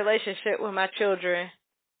relationship with my children,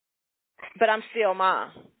 but I'm still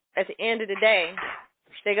mom. At the end of the day,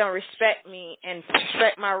 they're going to respect me and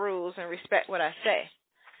respect my rules and respect what I say.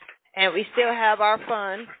 And we still have our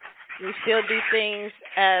fun. We still do things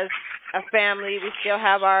as a family. We still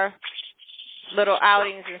have our little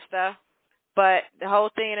outings and stuff. But the whole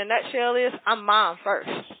thing in a nutshell is I'm mom first.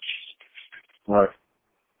 Right.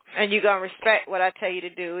 And you're going to respect what I tell you to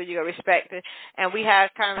do. You're going to respect it. And we have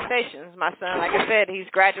conversations. My son, like I said, he's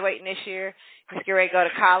graduating this year. He's getting ready to go to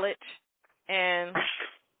college. And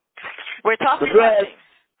we're talking about things.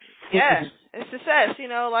 Yeah, it's success. You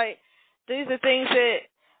know, like, these are things that,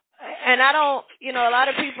 and I don't, you know, a lot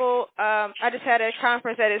of people, I just had a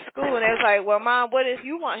conference at his school, and they was like, well, Mom, what if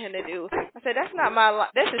you want him to do? I said, that's not my life.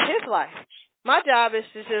 This is his life. My job is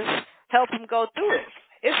to just help him go through it.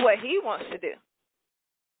 It's what he wants to do.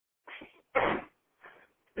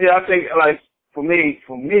 Yeah, I think, like, for me,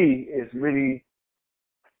 it's really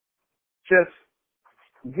just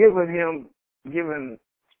giving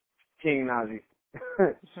King Najee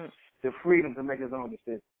the freedom to make his own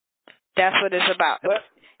decisions. That's what it's about.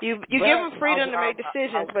 You give him freedom to make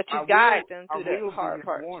decisions, but you guide them through the hard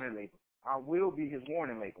part. I will be his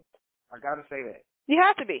warning label. I got to say that. You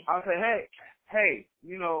have to be. I'll say, hey,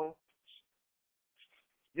 you know,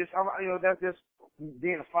 that's just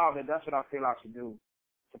being a father. That's what I feel I should do,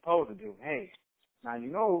 supposed to do. Hey, now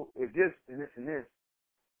you know if this and this and this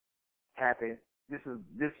happen, this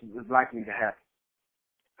is likely to happen.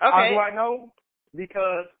 Okay. How do I know?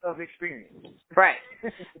 because of experience. Right.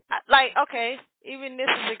 Like, okay, even this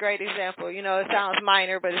is a great example. You know, it sounds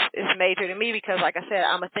minor, but it's major to me because, like I said,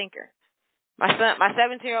 I'm a thinker. My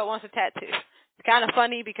 17-year-old wants a tattoo. It's kind of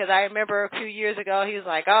funny because I remember a few years ago he was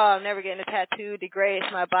like, "Oh, I'm never getting a tattoo. Degrades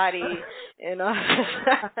my body," you know.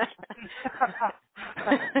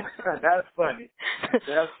 That's funny.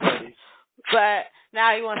 That's funny. But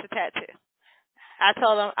now he wants a tattoo. I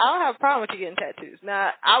told him, I don't have a problem with you getting tattoos.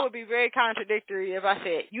 Now, I would be very contradictory if I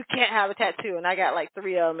said, you can't have a tattoo, and I got like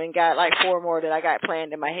 3 of them and got like 4 more that I got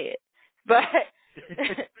planned in my head. But,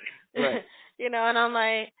 right. You know, and I'm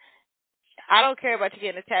like, I don't care about you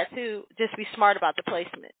getting a tattoo. Just be smart about the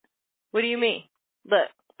placement. What do you mean? Look,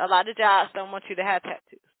 a lot of jobs don't want you to have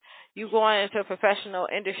tattoos. You going into a professional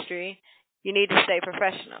industry, you need to stay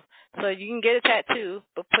professional. So you can get a tattoo,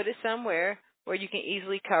 but put it somewhere where you can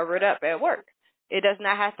easily cover it up at work. It does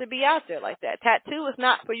not have to be out there like that. Tattoo is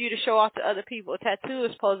not for you to show off to other people. A tattoo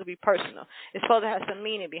is supposed to be personal. It's supposed to have some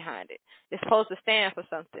meaning behind it. It's supposed to stand for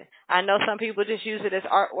something. I know some people just use it as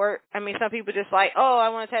artwork. I mean, some people just like, oh, I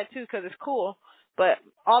want a tattoo because it's cool. But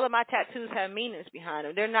all of my tattoos have meanings behind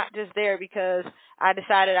them. They're not just there because I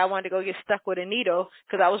decided I wanted to go get stuck with a needle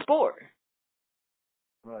because I was bored.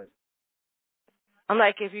 Right. I'm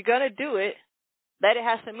like, if you're going to do it, let it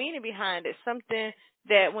have some meaning behind it. Something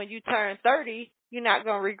that when you turn 30, you're not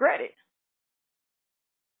going to regret it.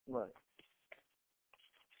 Right.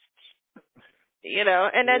 You know,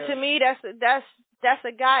 and then to me, that's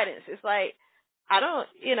a guidance. It's like, I don't,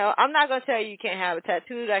 you know, I'm not going to tell you can't have a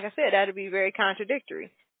tattoo. Like I said, that would be very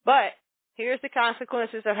contradictory. But here's the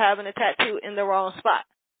consequences of having a tattoo in the wrong spot.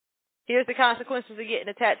 Here's the consequences of getting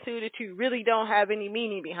a tattoo that you really don't have any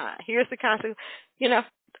meaning behind. Here's the consequence. You know,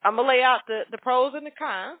 I'm going to lay out the pros and the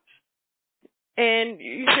cons, and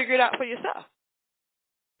you figure it out for yourself.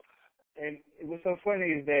 And what's so funny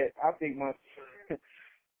is that I think my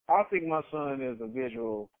son is a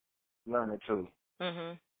visual learner too.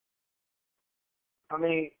 Mhm. I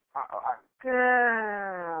mean,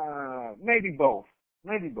 maybe both.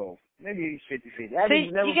 Maybe he's 50-50.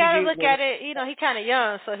 See, you got to look at it. You know, he's kind of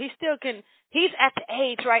young, so he still can. He's at the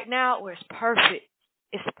age right now where it's perfect.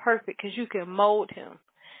 It's perfect because you can mold him.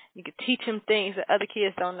 You can teach him things that other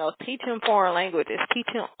kids don't know. Teach him foreign languages. Teach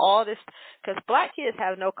him all this. Because black kids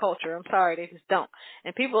have no culture. I'm sorry, they just don't.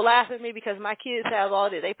 And people laugh at me because my kids have all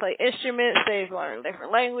this. They play instruments. They've learned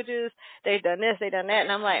different languages. They've done this. They've done that.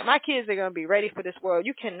 And I'm like, my kids are going to be ready for this world.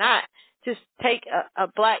 You cannot just take a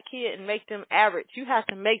black kid and make them average. You have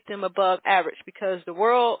to make them above average because the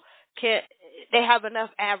world can't. They have enough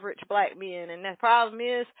average black men. And the problem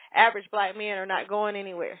is average black men are not going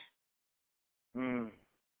anywhere.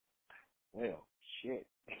 Well, shit.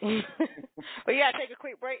 But you gotta take a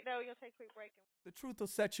quick break, though. You'll take a quick break. The truth will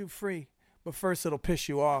set you free, but first it'll piss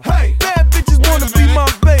you off. Hey, bad bitches wanna be my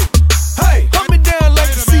babe. Hey, hunt me down like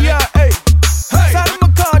the CIA. Hey, side of my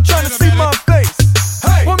car trying to see my face.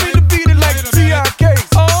 Hey, want me to beat it like the TIKs.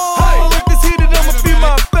 Oh, hey, if it's heated, I'ma be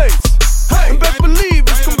my face. Hey, and best believe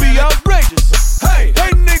it's gonna be outrageous. Hey,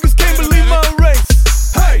 niggas can't believe my race.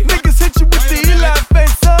 Hey, niggas hit you with the Eli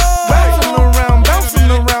face. Oh, bouncing around, bouncing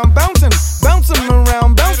around, bouncing. Bouncing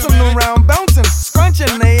around, bouncing around, bouncing.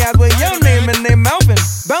 Scrunching they eyes with your name and they mouthing.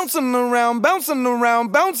 Bouncing around, bouncing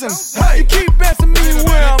around, bouncing. Hey, you keep asking me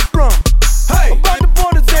where I'm from. Hey, about the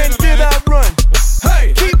borders and did I run?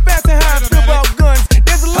 Hey, keep asking how I feel about guns.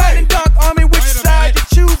 There's a light and dark army, which side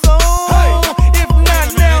you choose on? Hey, if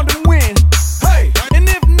not now, then when? Hey, and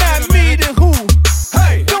if not me, then who?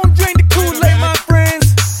 Hey, don't drink the Kool-Aid, my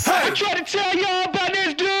friends. Hey, I try to tell y'all about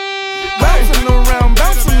this dude. Bouncing around,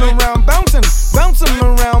 bouncing around, bouncing. Bouncing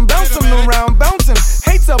around, bouncing around, bouncing.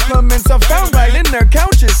 Hate supplements are found right in their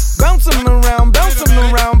couches. Bouncing around, bouncing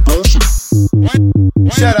around, bouncing.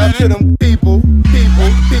 Shout out to them people.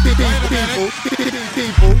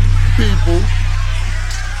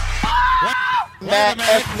 Mad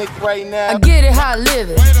ethnic right now. I get it how I live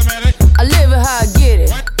it. I live it how I get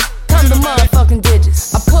it. Come to motherfucking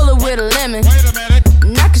digits. I pull it with a lemon.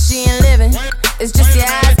 Not cause she ain't living. It's just your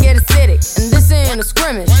eyes get acidic. And this ain't a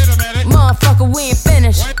scrimmage. Motherfucker, we ain't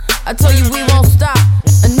finished. I told you we won't stop.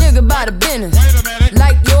 A nigga by the business.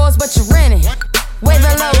 Like yours, but you renting. Way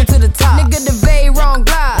the low to the top. Nigga, the very wrong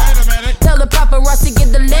glide. Tell the paparazzi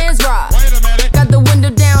get the lens right. Got the window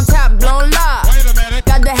down, top blown live.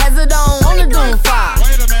 Got the hazard on the doom fire.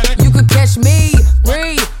 You could catch me,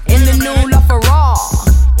 read in the new LaFerrari.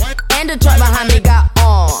 And the truck behind me got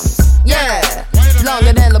arms. Yeah,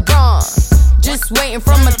 longer than LeBron. Just waiting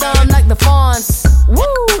from my thumb like the fawns.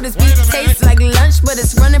 Woo, this beat tastes like lunch, but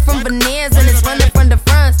it's running from veneers and it's running from the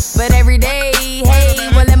fronts. But every day, hey,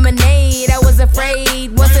 well, lemonade, I was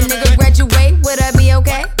afraid. Once a nigga graduate with a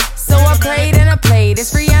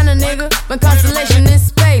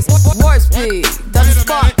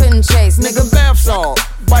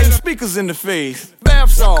in the face.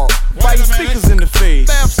 Bath salt, biting speakers in the face.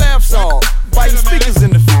 Bath salt, biting speakers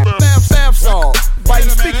in the face. Bath salt,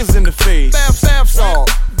 biting speakers in the face. Bath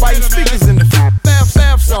salt, biting speakers in the face.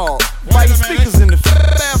 Bath salt, biting speakers in the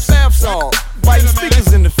face. Bath salt, biting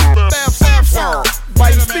speakers in the face. Bath salt,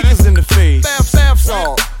 biting speakers in the face. Bath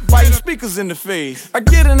salt, biting speakers in the face. I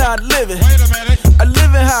get it how I live it. I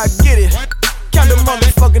live it how I get it. Count the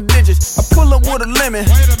motherfucking digits. I pull up with a lemon.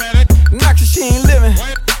 Knock her, she ain't living.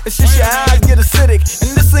 It's just your eyes get acidic.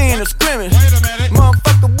 And this ain't a scrimmage.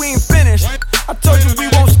 Motherfucker, we ain't finished. I told you we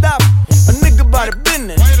won't stop. A nigga by the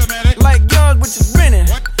business. Like yours, which is grinning.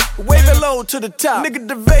 Wave it low to the top. Nigga,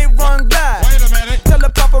 the vape run die. Tell the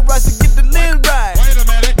paparazzi get the lens right.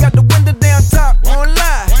 Got the window down top, won't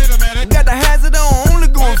lie. Got the hazard on, only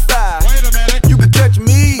going 5. You can catch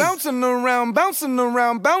me bouncing around, bouncing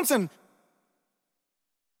around, bouncing.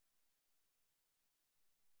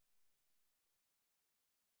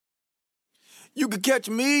 You can catch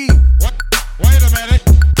me. Wait a minute.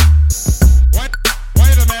 Wait a minute.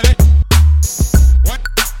 Wait a minute.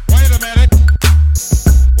 Wait a minute.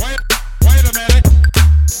 Wait a minute. Wait a minute.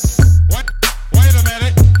 Wait a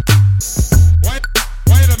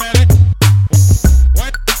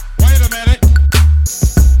minute.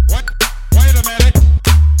 Wait a minute.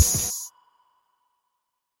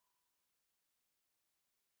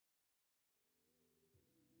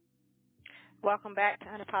 Welcome back to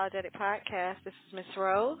Unapologetic Podcast. This is Miss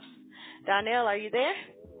Rose. Donnell, are you there?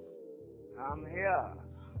 I'm here.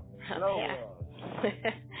 Hello.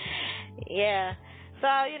 Yeah. So,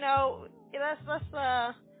 let's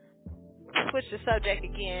switch the subject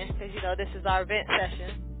again, because, this is our vent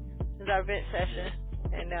session. This is our vent session.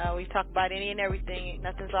 And we talk about any and everything.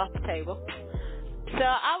 Nothing's off the table. So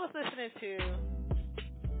I was listening to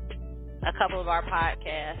a couple of our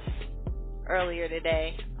podcasts earlier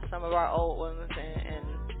today, some of our old ones, and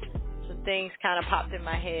some things kind of popped in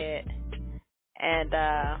my head. And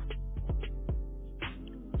a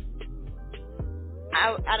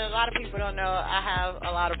lot of people don't know I have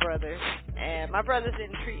a lot of brothers, and my brothers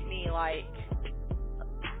didn't treat me like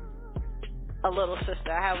a little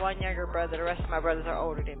sister. I have one younger brother. The rest of my brothers are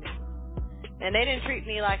older than me, and they didn't treat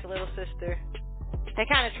me like a little sister. They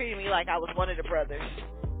kind of treated me like I was one of the brothers,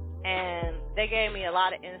 and they gave me a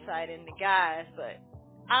lot of insight into guys, but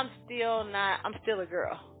I'm still a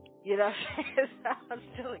girl. You know what I'm saying? I'm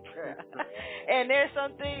still a girl. And there's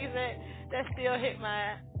some things that still hit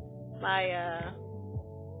my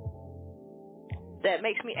that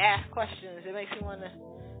makes me ask questions. It makes me want to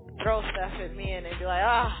throw stuff at men and be like,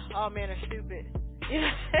 all men are stupid. You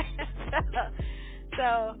know?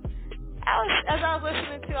 So I was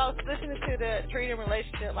listening to the treating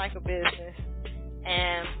relationship like a business,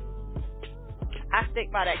 and I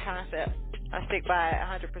stick by that concept. I stick by it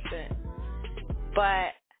 100%.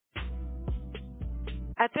 But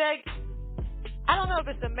I don't know if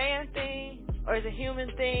it's a man thing or it's a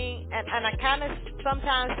human thing, and I kind of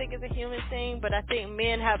sometimes think it's a human thing, but I think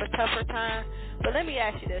men have a tougher time. But let me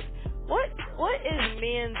ask you this. What is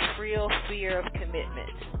men's real fear of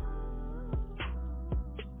commitment?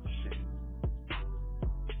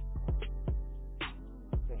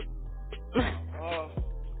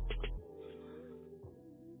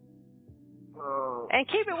 And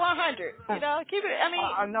keep it 100, keep it,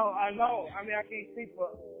 I know. I mean, I can't speak for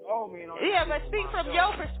all men. Yeah, but speak from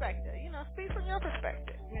your perspective, speak from your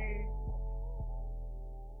perspective.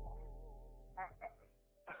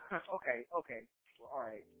 Okay. Well, all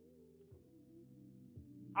right.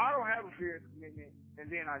 I don't have a fear of commitment, and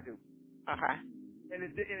then I do. Okay. And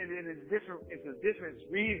it's different. It's a different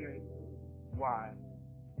reason why.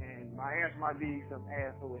 And my answer might be some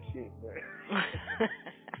asshole shit, but.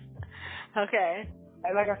 Okay.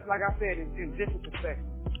 And like I said, it's different perspectives.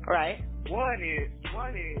 Right. One is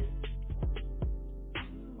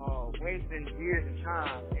wasting years of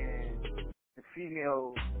time, and the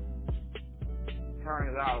female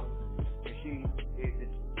turns out, and she is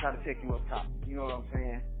just trying to take you up top. You know what I'm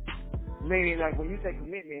saying? Meaning, like, when you say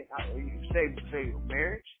commitment, you say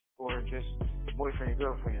marriage or just boyfriend and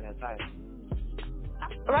girlfriend, that type.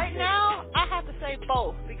 Right now, I have to say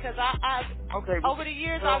both, because over the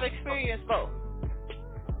years I've experienced both.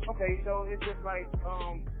 Okay, so it's just like,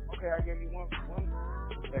 I give you one.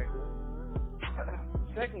 Very cool.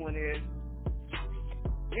 Second one is,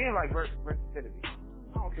 men like versatility.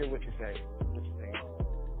 I don't care what you say.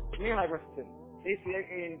 Men like versatility. They see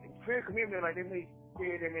in career commitment, like they may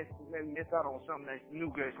miss out on something that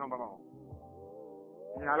new good come along.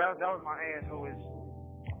 Now that was my asshole is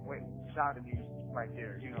side of me right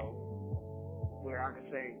there, where I can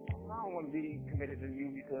say, I don't want to be committed to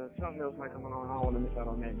you because something else might come along. I don't want to miss out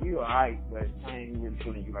on that. You alright, but I ain't really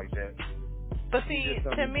feeling you like that. But see,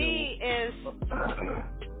 to me is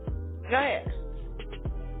go ahead.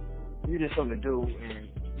 You just something to do, and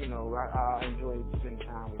you know I enjoy spending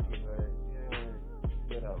time with you, but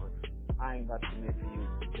whatever. I ain't about to commit to you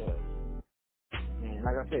because, and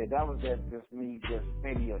like I said, that was just me, just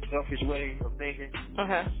maybe a selfish way of thinking.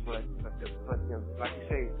 Okay. But like you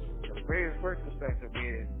say, the very first perspective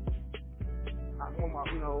is I want my,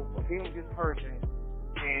 being with this person,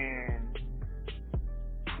 and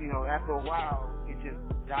after a while it just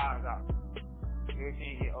dies out.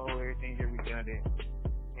 Everything get old, everything get redundant,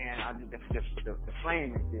 and I just the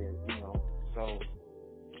flame is dead, So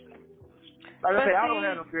like I say, I don't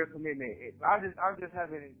have no fear of commitment. I just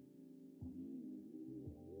haven't.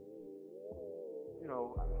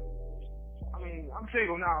 I mean, I'm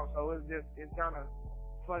single now, so it's kind of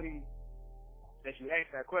funny that you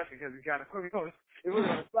asked that question because it kind of put me on. It was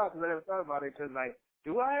on the spot because I never thought about it. Because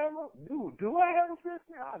do I have a fear?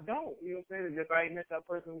 I don't. You know what I'm saying? It's just I ain't met that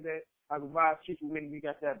person that I can vibe cheap with. We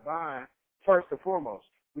got that bond first and foremost.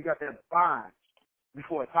 We got that bond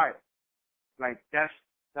before a title. Like that's.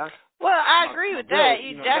 Well, I agree with that.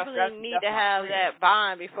 You definitely need to have that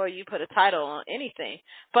bond before you put a title on anything.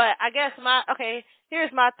 But I guess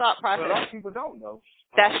here's my thought process. But a lot of people don't know.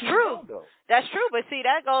 That's true. That's true. But see,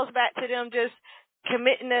 that goes back to them just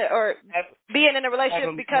committing or being in a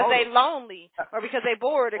relationship because they lonely or because they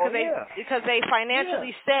bored or because they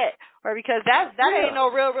financially set or because that ain't no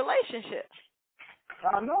real relationship.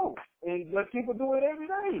 I know. But people do it every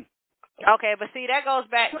day. Okay, but see, that goes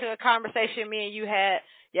back to a conversation me and you had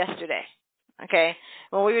yesterday. Okay,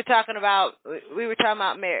 when we were talking about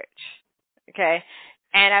marriage. Okay,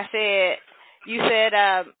 and you said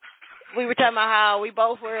we were talking about how we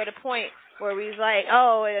both were at a point where we was like,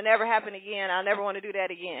 oh, it'll never happen again. I'll never want to do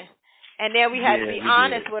that again. And then we had to be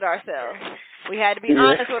honest with ourselves. We had to be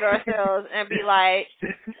honest with ourselves and be like,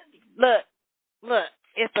 look,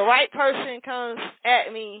 if the right person comes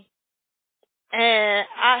at me and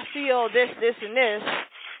I feel this, and this,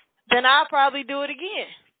 then I'll probably do it again.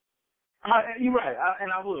 You're right,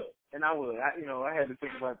 and I would. I had to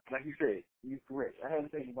think about, like you said, you're correct. I had to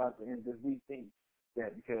think about this week thing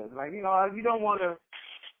that because, you don't want to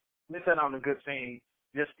miss out on a good thing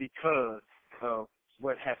just because of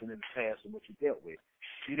what happened in the past and what you dealt with.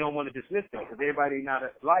 You don't want to dismiss that because everybody not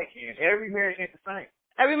alike, and every marriage ain't the same.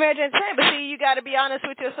 Every marriage ain't the same, but see, you got to be honest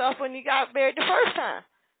with yourself when you got married the first time.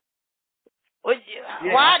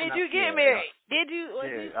 Why did you get married? Did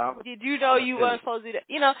you know you weren't supposed to do that?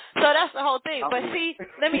 So that's the whole thing. But see,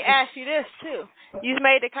 let me ask you this too. You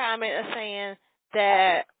made the comment of saying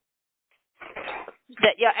that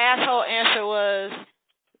your asshole answer was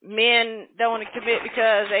men don't want to commit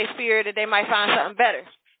because they fear that they might find something better.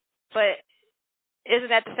 But isn't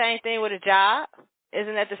that the same thing with a job?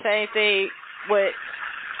 Isn't that the same thing with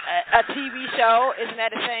a TV show? Isn't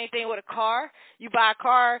that the same thing with a car? You buy a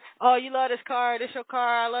car, oh, you love this car, this your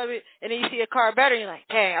car, I love it, and then you see a car better, and you're like,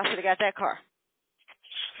 dang, I should have got that car.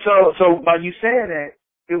 So while you said that,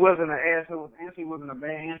 it wasn't an asshole answer, it wasn't a bad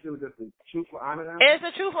answer, it was just a truthful, honest answer? It's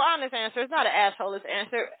a truthful, honest answer. It's not an asshole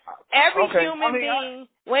answer. Every human being,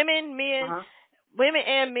 women, men, women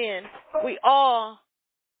and men, we all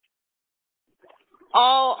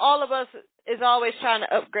of us is always trying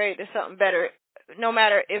to upgrade to something better. No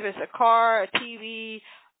matter if it's a car, a TV,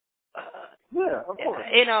 of course.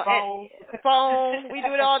 Phone. We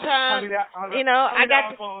do it all the time. I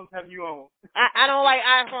got iPhones have you on? I don't like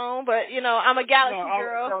iPhone, but I'm a Galaxy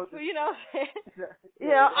girl.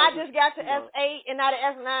 I just got the S8 and now the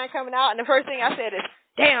S9 coming out, and the first thing I said is,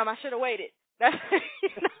 "Damn, I should have waited." That's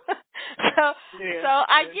so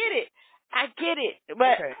I get it,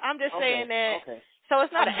 but I'm just saying that. Okay. So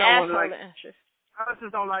it's not an asshole answer.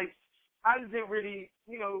 I just didn't really,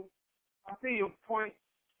 I see your point,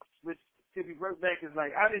 which to be right back is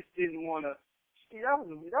like, I just didn't want to, that was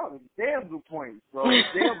a damn good point, bro,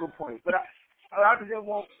 damn good point. But I just didn't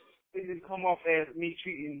want it to come off as me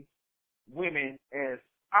treating women as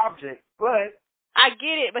objects, but. I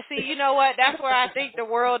get it, but see, you know what, that's where I think the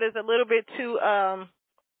world is a little bit too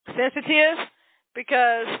sensitive,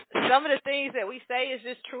 because some of the things that we say is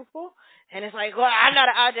just truthful, and it's like, well, I'm not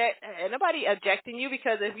an object. Ain't nobody objecting you,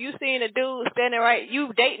 because if you seen a dude standing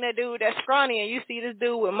you dating a dude that's scrawny, and you see this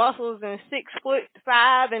dude with muscles and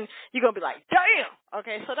 6'5", and you're gonna be like, damn.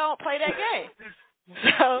 Okay, so don't play that game.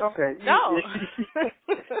 So, okay. No.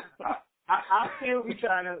 I feel we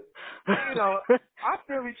trying to, I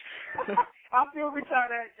feel we trying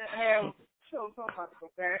to show some kind of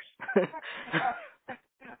compassion.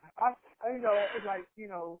 It's like,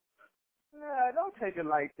 Nah, don't take it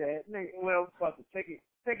like that. Nigga, well, fuck it. Take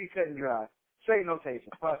it cut and dry. Straight notation.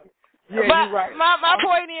 Fuck it. Yeah, but you're right. My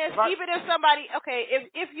point is, even if somebody, okay,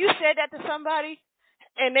 if you said that to somebody,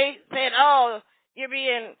 and they said, oh,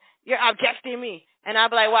 you're objecting me, and I'd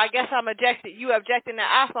be like, well, I guess I'm objecting. You objecting the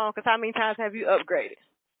iPhone because how many times have you upgraded?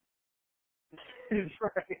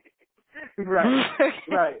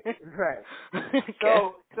 Right. Okay.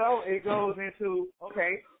 So it goes into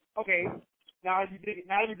okay. Now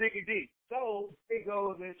you're digging deep. So it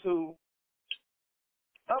goes into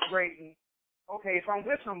upgrading. Okay, if I'm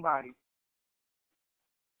with somebody,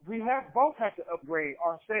 we both have to upgrade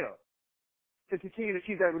ourselves to continue to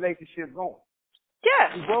keep that relationship going.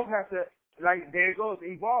 Yes. We both have to, like, there it goes,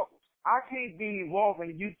 evolve. I can't be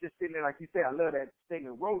evolving and you just sitting there, like you said, I love that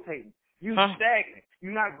statement, rotating. You stagnant.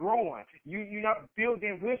 You're not growing. You're not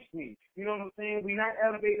building with me. You know what I'm saying? We're not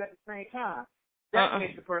elevating at the same time. That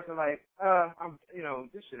makes the person like,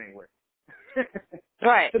 this shit ain't working.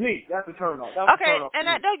 Right. To me, that's a turn off. Okay,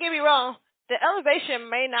 and don't get me wrong. The elevation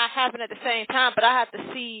may not happen at the same time, but I have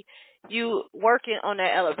to see you working on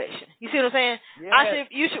that elevation. You see what I'm saying? Yes.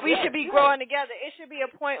 We should be growing together. It should be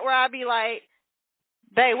a point where I be like,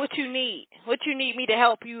 babe, what you need? What you need me to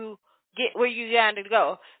help you get where you got to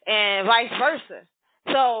go, and vice versa.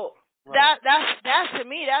 So that's to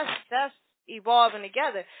me, that's evolving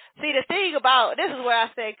together. See, the thing about this is where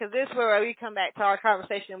I say, because this is where we come back to our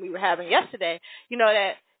conversation we were having yesterday. You know,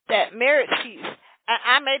 that marriage piece.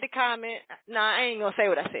 I made the comment. No, I ain't gonna say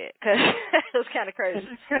what I said because it was kind of crazy.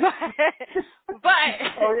 But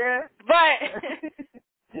oh yeah.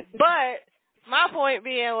 But my point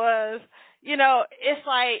being was, it's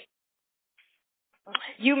like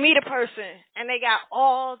you meet a person and they got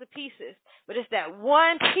all the pieces, but it's that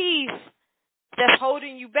one piece that's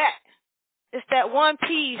holding you back. It's that one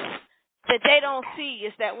piece that they don't see.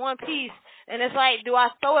 It's that one piece, and it's like, do I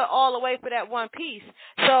throw it all away for that one piece?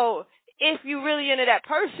 So if you really into that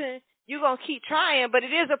person, you're going to keep trying, but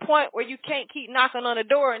it is a point where you can't keep knocking on the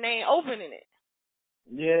door and they ain't opening it.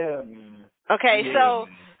 Yeah, man. Okay, yeah,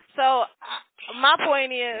 so my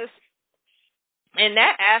point is, in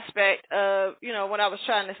that aspect of, what I was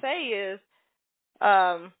trying to say is,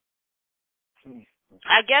 I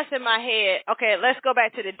guess in my head, okay, let's go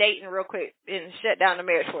back to the dating real quick and shut down the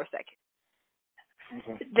marriage for a second.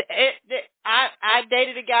 Okay. I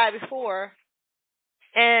dated a guy before,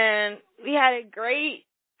 and we had a great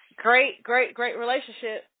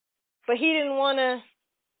relationship, but he didn't want to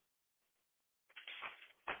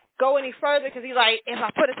go any further because he's like, if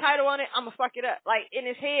I put a title on it, I'm going to fuck it up. Like, in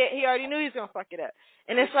his head, he already knew he was going to fuck it up.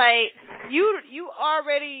 And it's like, you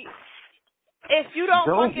already, if you don't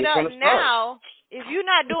fuck it up now, if you're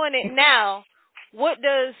not doing it now, what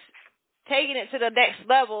does taking it to the next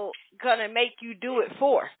level going to make you do it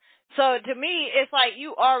for? So to me, it's like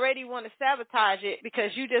you already want to sabotage it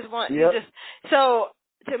because you just want so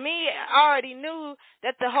to me, I already knew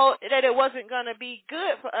that that it wasn't going to be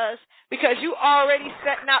good for us because you already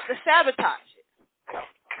setting out to sabotage it.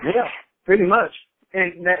 Yeah, pretty much.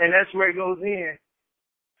 And that's where it goes in.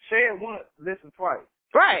 Say it once, listen twice.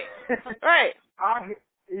 Right. Right.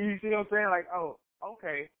 You see what I'm saying? Like, oh,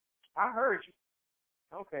 okay, I heard you.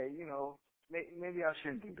 Okay, maybe I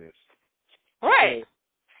shouldn't do this. Right.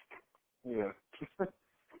 Yeah.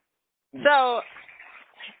 So,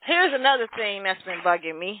 here's another thing that's been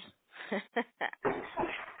bugging me.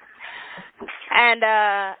 And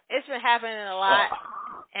it's been happening a lot.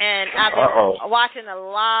 And I've been watching a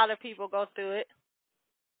lot of people go through it.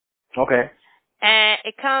 Okay. And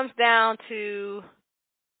it comes down to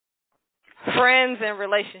friends and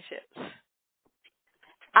relationships.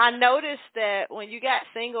 I noticed that when you got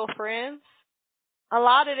single friends, a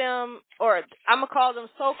lot of them, or I'm going to call them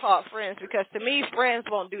so-called friends, because to me, friends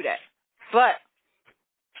won't do that. But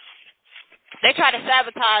they try to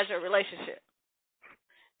sabotage a relationship.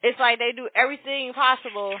 It's like they do everything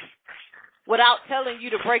possible without telling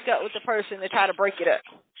you to break up with the person to try to break it up.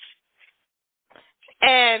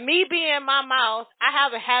 And me being my mouth, I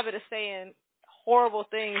have a habit of saying horrible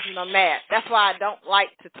things when I'm mad. That's why I don't like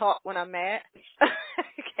to talk when I'm mad.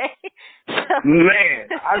 Okay? Man,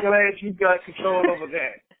 I'm glad you got control over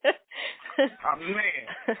that. Man,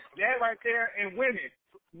 that right there, and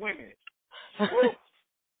women. Woo.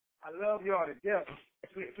 I love y'all to death.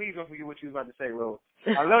 Please don't forget what you was about to say, Rose.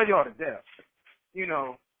 I love y'all to death.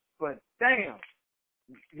 But damn,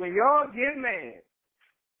 when y'all get mad,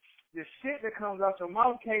 the shit that comes out your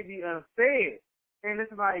mouth can't be unsaid. And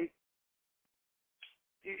it's like,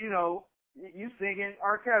 you singing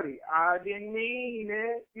R. Kelly. I didn't mean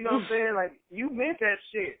it. You know what I'm saying? Like, you meant that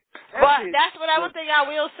shit. But that's what I would think I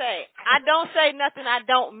will say. I don't say nothing I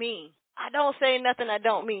don't mean. I don't say nothing I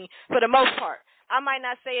don't mean for the most part. I might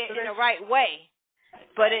not say it in the right way,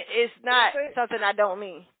 but it's not something I don't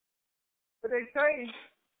mean. But they say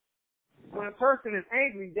when a person is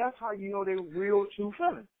angry, that's how you know their real true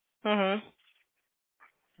feelings. Mhm.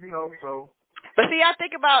 You know, so. But see, I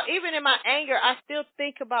think about, even in my anger, I still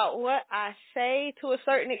think about what I say to a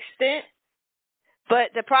certain extent.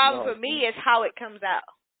 But the problem for me is how it comes out.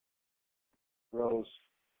 Rose,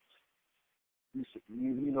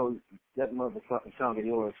 you know that motherfucking tongue of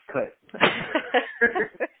yours cut.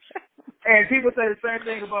 And people say the same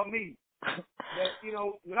thing about me. That, you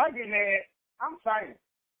know, when I get mad, I'm silent.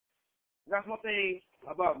 That's one thing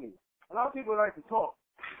about me. A lot of people like to talk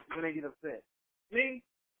when they get upset. Me,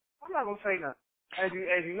 I'm not gonna say nothing. As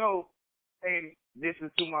you know, and this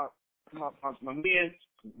is to my men,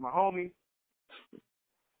 my homies.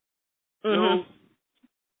 Mhm.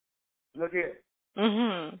 Look here.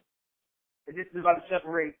 Mhm. It just is about to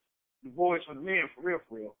separate the boys from the men for real,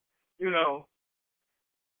 for real. You know,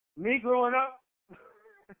 me growing up,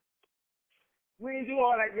 we didn't do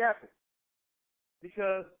all that yapping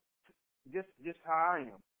because just how I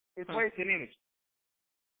am. It's wasting energy.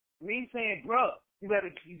 Me saying, bruh, you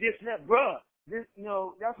just let bruh. This, you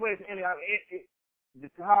know, that's wasting energy.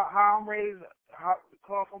 How I'm raised, how the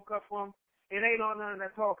call from cut from, it ain't on none of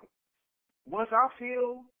that talking. Once I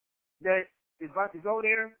feel that it's about to go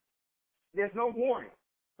there, there's no warning.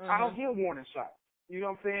 Mm-hmm. I don't give warning shots. You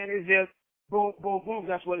know what I'm saying? It's just boom, boom, boom.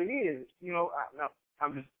 That's what it is. You know,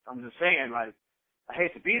 I'm just saying, like, I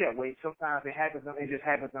hate to be that way. Sometimes it happens. It just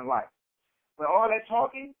happens in life. But all that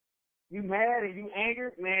talking, you mad and you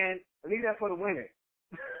angered, man, leave that for the women.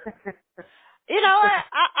 You know what?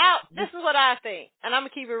 This is what I think, and I'm gonna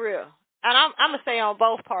keep it real. And I'm gonna say on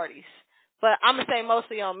both parties, but I'm gonna say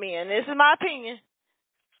mostly on men. This is my opinion.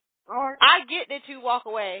 All right. I get that you walk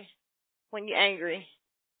away when you're angry,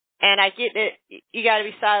 and I get that you got to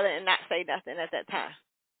be silent and not say nothing at that time.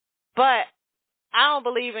 But I don't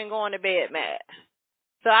believe in going to bed mad.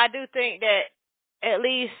 So I do think that at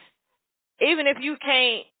least, even if you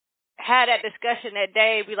can't have that discussion that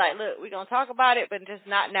day, be like, look, we're going to talk about it, but just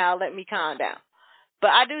not now. Let me calm down.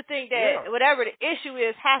 But I do think that whatever the issue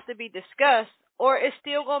is has to be discussed, or it's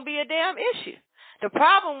still going to be a damn issue. The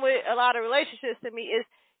problem with a lot of relationships to me is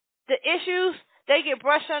the issues, they get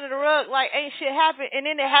brushed under the rug like ain't shit happened, and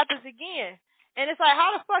then it happens again. And it's like,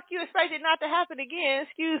 how the fuck you expect it not to happen again?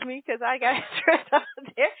 Excuse me, because I got stressed out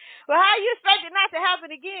there. But how you expect it not to happen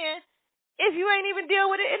again if you ain't even deal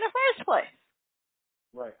with it in the first place?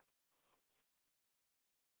 Right.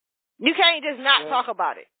 You can't just not talk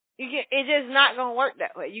about it. It's just not going to work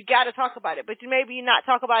that way. You got to talk about it, but maybe you not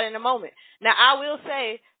talk about it in a moment. Now, I will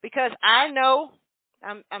say, because I know,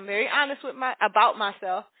 I'm very honest with about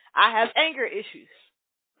myself, I have anger issues.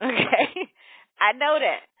 Okay? I know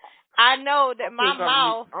that. I know that my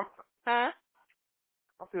mouth...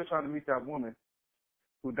 I'm still trying to meet that woman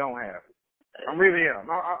who don't have it. I really am.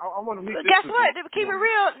 I want to meet this Guess what? To keep it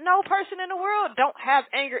real, no person in the world don't have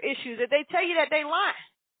anger issues. If they tell you that, they lying.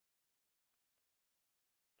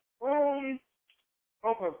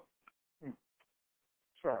 Okay.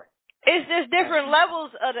 Sorry. It's just different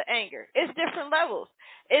levels of the anger. It's different levels.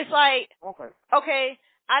 It's like, okay,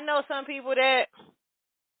 I know some people that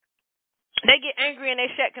they get angry and they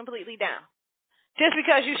shut completely down. Just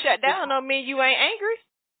because you shut down don't mean you ain't angry.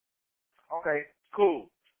 Okay, cool.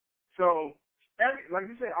 So, like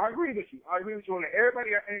you said, I agree with you. I agree with you on that.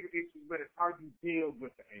 Everybody has anger issues, but it's how you deal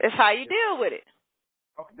with the anger. It's how you deal with it.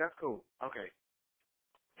 Okay, that's cool. Okay.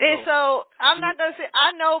 And so I'm not going to say,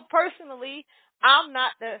 I know personally,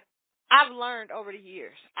 I've learned over the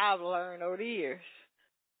years.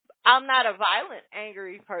 I'm not a violent,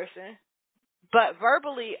 angry person, but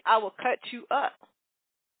verbally I will cut you up.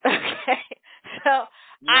 Okay? So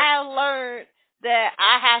I have learned that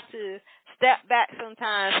I have to step back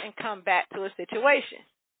sometimes and come back to a situation.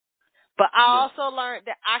 But I also learned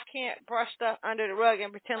that I can't brush stuff under the rug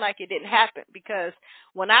and pretend like it didn't happen, because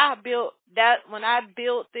when I build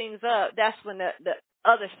things up, that's when the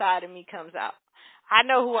other side of me comes out. I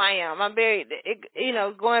know who I am. I'm very,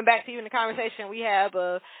 going back to even the conversation we have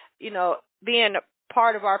of, being a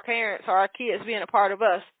part of our parents or our kids being a part of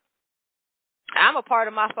us. I'm a part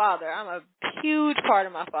of my father. I'm a huge part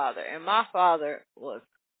of my father. And my father was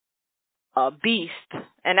a beast.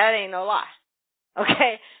 And that ain't no lie.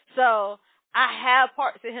 Okay? So I have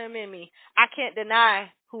parts of him in me. I can't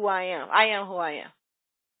deny who I am. I am who I am.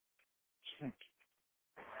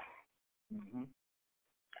 Mm-hmm.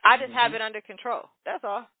 I just have it under control. That's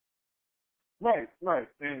all. Right.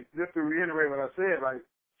 And just to reiterate what I said, like,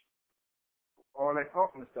 all that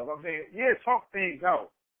talking and stuff, I'm saying, talk things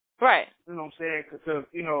out. Right. You know what I'm saying? Because,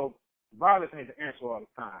 violence ain't the answer all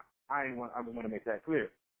the time. I just want to make that clear.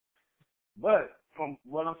 But from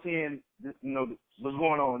what I'm seeing, this, what's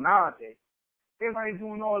going on nowadays, everybody's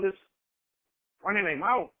doing all this running their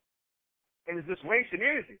mouth, and it's just wasting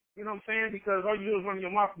energy. You know what I'm saying? Because all you do is run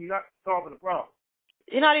your mouth, and you're not solving the problem.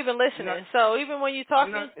 You're not even listening. So even when you're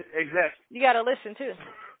talking, exactly, you got to listen too.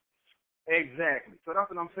 Exactly. So that's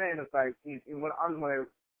what I'm saying. It's like, I just want to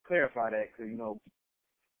clarify that because,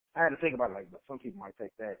 I had to think about it. Like, some people might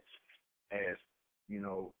take that as, you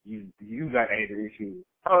got anger issues.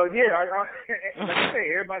 Oh, yeah. Like I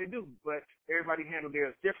say, everybody do, but everybody handle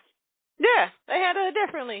theirs differently. Yeah, they handle it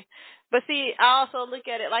differently. But see, I also look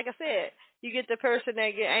at it, like I said, you get the person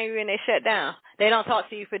that get angry and they shut down. They don't talk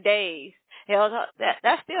to you for days.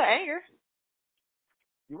 That's still anger.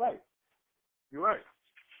 You're right.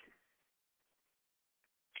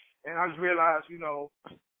 And I just realized, you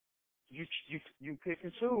pick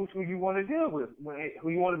and choose who you want to deal with, who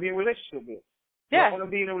you want to be in a relationship with. Yeah. You want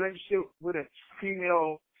to be in a relationship with a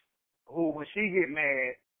female who, when she get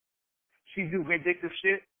mad, she do vindictive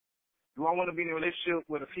shit? Do I want to be in a relationship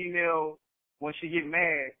with a female when she get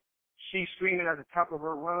mad, she's screaming at the top of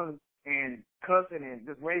her lungs and cussing and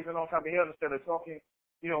just raising all type of hell instead of talking?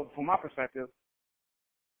 From my perspective,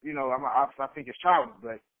 I think it's childish,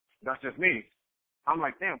 but that's just me. I'm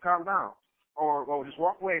like, damn, calm down. Or just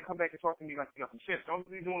walk away and come back and talk to me like you got some shit. Don't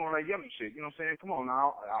be doing all that yelling shit. You know what I'm saying? Come on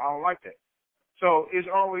now. I don't like that. So it's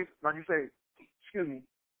always, like you say,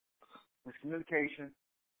 it's communication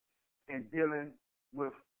and dealing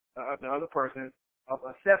with the other person, of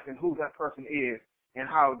assessing who that person is and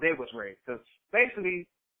how they was raised. Because basically,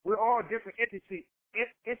 we're all different entities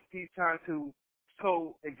trying to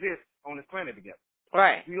coexist on this planet together.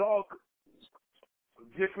 Right. We all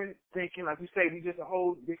different thinking, like we say, we just a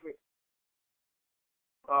whole different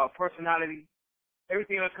personality.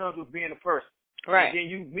 Everything that comes with being a person. Right. And then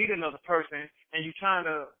you meet another person and you're trying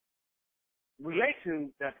to relate to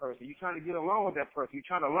that person. You're trying to get along with that person. You're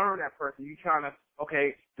trying to learn that person. You're trying to,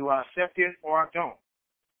 okay, do I accept this or I don't?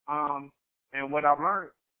 And what I've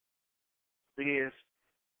learned is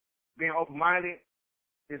being open-minded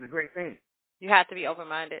is a great thing. You have to be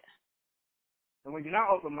open-minded. And when you're not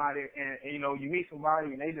open-minded and you meet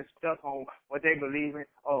somebody and they just stuck on what they believe in,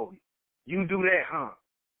 oh, you do that, huh?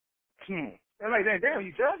 They're like, damn,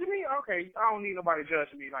 you judging me? Okay, I don't need nobody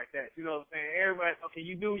judging me like that. You know what I'm saying? Everybody, okay,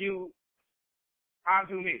 you do you, I'll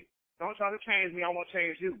do me. Don't try to change me, I won't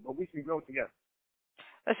change you, but we can grow together.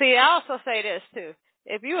 But see, I also say this, too.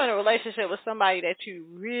 If you're in a relationship with somebody that you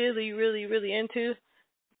really, really, really into,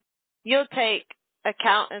 you'll take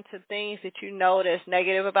account into things that you know that's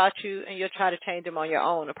negative about you, and you'll try to change them on your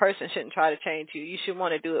own. A person shouldn't try to change you. You should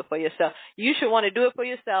want to do it for yourself. You should want to do it for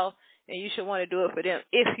yourself, and you should want to do it for them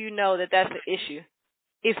if you know that that's an issue,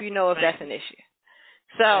 if you know if that's an issue.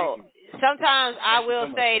 So sometimes I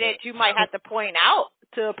will say that you might have to point out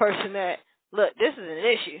to a person that, look, this is an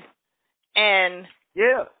issue. And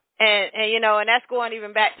yeah. And and that's going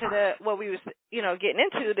even back to what we was, getting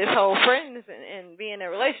into, this whole friends and being in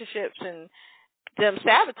relationships and them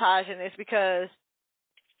sabotaging this, because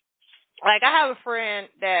like I have a friend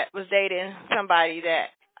that was dating somebody that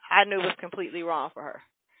I knew was completely wrong for her.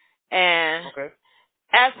 And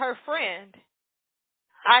as her friend,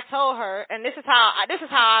 I told her, and this is how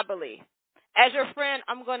I believe. As your friend,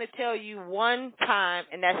 I'm going to tell you one time,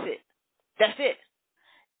 and that's it. That's it.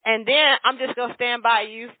 And then I'm just going to stand by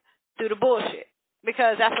you through the bullshit,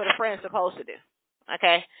 because that's what a friend's supposed to do.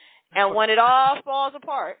 Okay? And when it all falls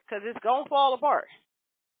apart, because it's going to fall apart,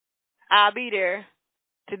 I'll be there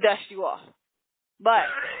to dust you off. But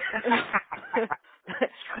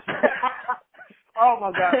oh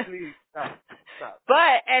my God, please stop.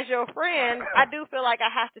 But as your friend, I do feel like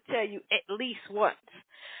I have to tell you at least once.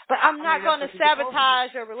 But I'm not going to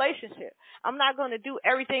sabotage your relationship. I'm not going to do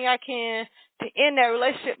everything I can to end that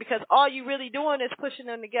relationship, because all you really doing is pushing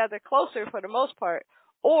them together closer for the most part.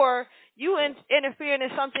 Or you interfering in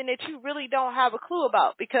something that you really don't have a clue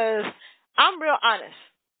about, because I'm real honest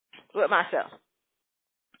with myself.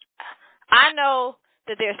 I know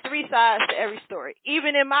that there's three sides to every story.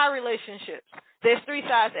 Even in my relationships, there's three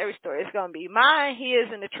sides to every story. It's going to be mine,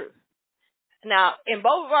 his, and the truth. Now, in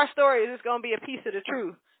both of our stories, it's going to be a piece of the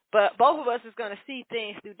truth, but both of us is going to see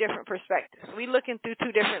things through different perspectives. We're looking through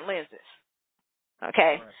two different lenses.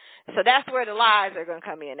 Okay? Right. So that's where the lies are going to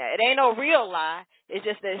come in at. It ain't no real lie. It's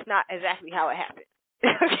just that it's not exactly how it happened.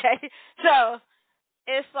 Okay? So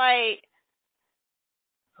it's like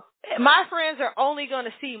my friends are only going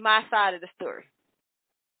to see my side of the story.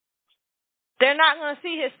 They're not going to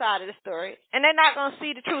see his side of the story, and they're not going to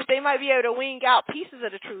see the truth. They might be able to wing out pieces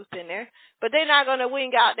of the truth in there, but they're not going to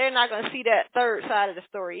they're not going to see that third side of the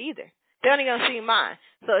story either. They're only gonna see mine.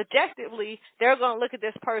 So objectively, they're gonna look at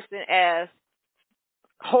this person as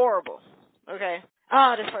horrible. Okay.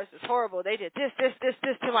 Oh, this person's horrible. They did this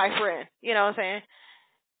to my friend. You know what I'm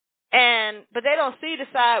saying? But they don't see the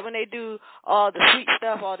side when they do all the sweet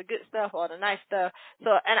stuff, all the good stuff, all the nice stuff.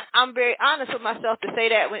 So, and I'm very honest with myself to say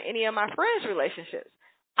that with any of my friends' relationships.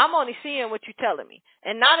 I'm only seeing what you're telling me.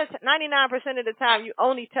 And 99% of the time, you're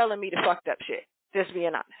only telling me the fucked up shit. Just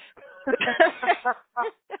being honest.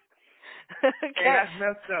 Okay. Hey, that's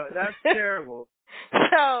messed up. That's terrible.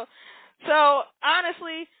 So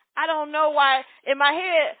honestly, I don't know why. In my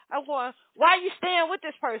head, I'm going, why are you staying with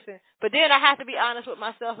this person? But then I have to be honest with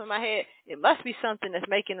myself in my head. It must be something that's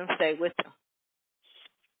making them stay with them.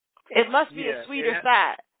 It must be a sweeter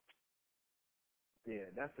side. Yeah,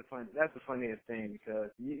 that's the funniest thing,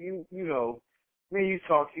 because you know, when you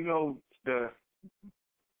talk, you know, the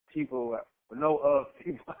people,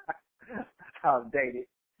 people I've dated.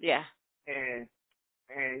 Yeah. And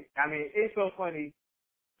I mean, it's so funny.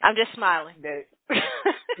 I'm just smiling. That,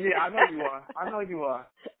 yeah, I know you are.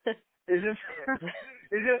 It's just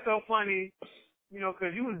so funny, you know,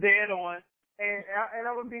 because you was dead on, and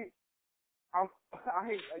I would be. I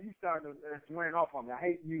hate you starting to swearing off on me. I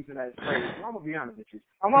hate using that phrase. I'm gonna be honest with you.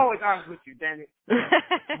 I'm always honest with you, damn it.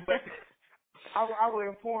 But I will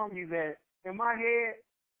inform you that in my head,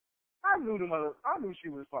 I knew she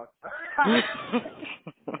was fucked. And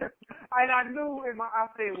I knew I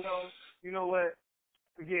said, well, you know what?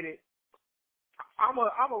 Forget it. I'm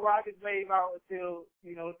a ride this wave out until,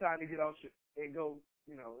 you know, it's time to get off and go,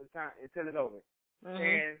 you know, it's time until it's over. Mm-hmm.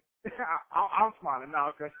 And I'm smiling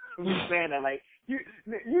now because we saying that, like, you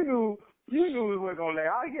knew we weren't gonna last.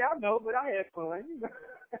 Oh yeah, I know, but I had fun. You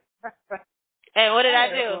know? And what did I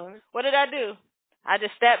do? What did I do? I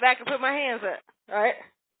just stepped back and put my hands up, right?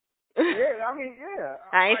 Yeah, I mean, yeah.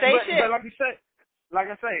 I ain't say shit. But like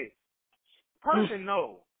I say, person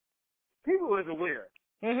knows. People is aware.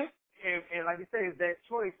 Mm-hmm. And like you say, it's that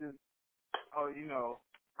choice is, oh, you know,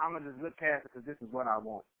 I'm gonna just look past it because this is what I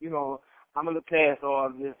want. You know, I'm gonna look past all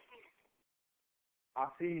of this. I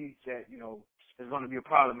see that, you know, there's gonna be a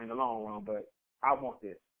problem in the long run, but I want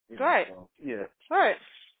this. Right. So, yeah. Right.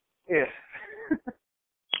 Yeah.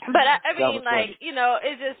 But I mean, like, you know,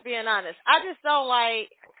 it's just being honest. I just don't like.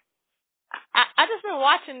 I just been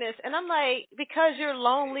watching this, and I'm like, because you're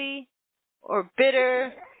lonely or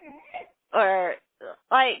bitter or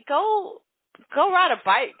like go ride a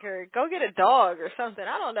bike or go get a dog or something.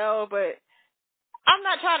 I don't know, but I'm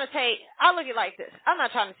not trying to take. I look at it like this. I'm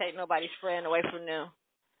not trying to take nobody's friend away from them,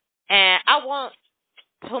 and I want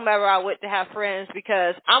whomever I with to have friends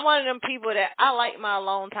because I'm one of them people that I like my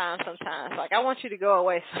alone time sometimes. Like, I want you to go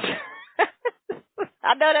away sometimes.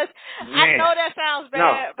 I know that sounds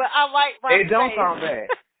bad, but I like my space. It don't sound bad.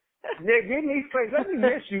 Yeah, give me space. Let me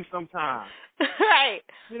miss you sometime. Right.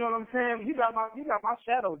 You know what I'm saying? You got my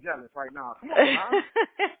shadow jealous right now. Come on, man.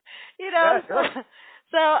 You know,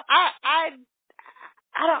 so I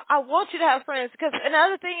want you to have friends because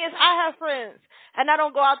another thing is I have friends and I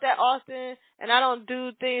don't go out that often and I don't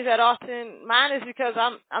do things that often. Mine is because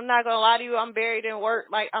I'm not gonna lie to you, I'm buried in work.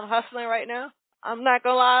 Like, I'm hustling right now. I'm not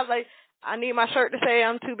gonna lie, like, I need my shirt to say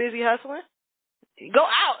I'm too busy hustling. Go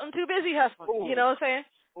out, I'm too busy hustling. Ooh. You know what I'm saying?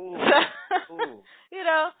 Ooh. So, Ooh. You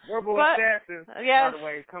know. Verbal Assassins, yes. by the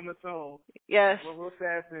way, coming soon. Yes. Verbal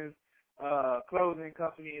Assassins clothing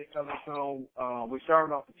company is coming soon. We're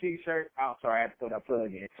starting off the T-shirt. I'm sorry, I had to throw that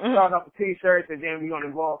plug in. Mm-hmm. Starting off the T-shirts, and then we're going to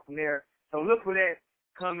evolve from there. So look for that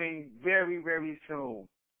coming very, very soon.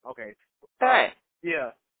 Okay. All right.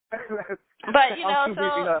 Yeah. But, you know,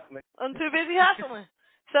 I'm too busy hustling.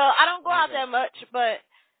 So I don't go out that much, but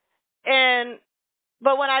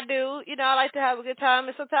when I do, you know, I like to have a good time,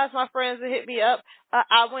 and sometimes my friends will hit me up.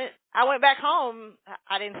 I went back home.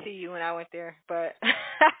 I didn't see you when I went there, but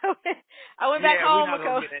I went back home a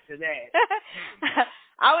couple.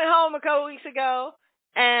 I went home a couple weeks ago,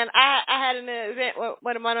 and I had an event with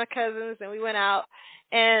one of my cousins, and we went out,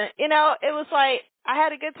 and you know, it was like I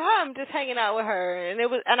had a good time just hanging out with her,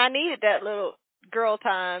 and I needed that little girl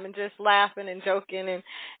time and just laughing and joking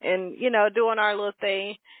and you know, doing our little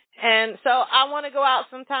thing. And so I want to go out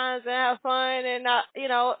sometimes and have fun, and you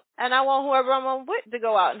know, and I want whoever I'm with to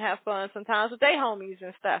go out and have fun sometimes with their homies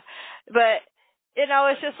and stuff. But you know,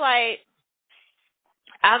 it's just like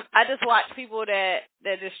I just watch people that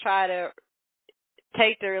just try to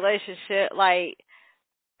take the relationship. Like,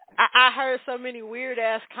 I heard so many weird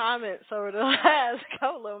ass comments over the last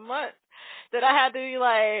couple of months that I had to be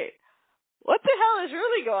like, what the hell is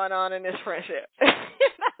really going on in this friendship? You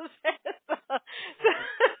know what I'm saying?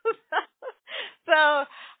 So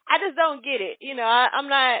I just don't get it. You know, I'm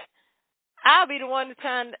not I'll be the one to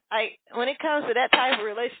like, when it comes to that type of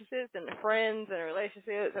relationships and the friends and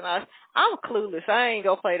relationships and I'm clueless. I ain't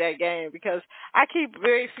gonna play that game because I keep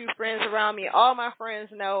very few friends around me. All my friends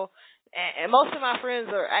know, and most of my friends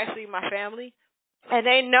are actually my family, and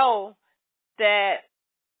they know that,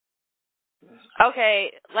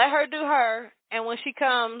 okay, let her do her, and when she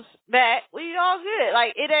comes back, we all good.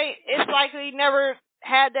 Like, it's like we never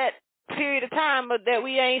had that period of time but that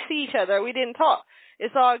we ain't see each other. We didn't talk.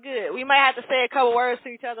 It's all good. We might have to say a couple words to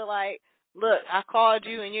each other like, look, I called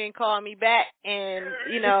you and you ain't calling me back, and,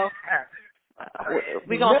 you know,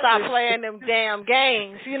 we gonna stop playing them damn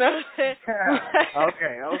games, you know what I'm saying?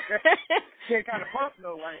 Okay. Getting kind of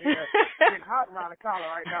personal right here. Getting hot around the collar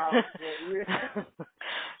right now.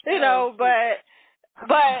 You know, but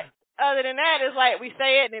other than that, it's like we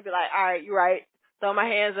say it and they be like, all right, you're right. Throw my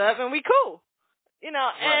hands up and we cool. You know,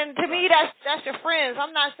 and to me, that's your friends.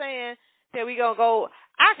 I'm not saying that we gonna go.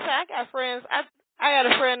 Actually, I got friends. I got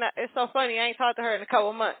a friend that, it's so funny. I ain't talked to her in a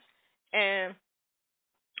couple months, and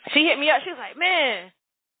she hit me up. She was like, man.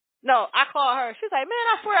 No, I called her. She's like, man,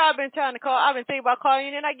 I swear I've been trying to call. I've been thinking about calling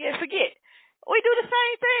you, and then I forget. We do the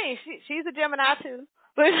same thing. She's a Gemini too,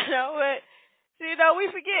 but we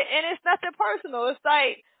forget, and it's nothing personal. It's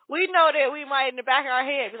like we know that we might in the back of our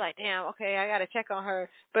head be like, damn, okay, I gotta check on her.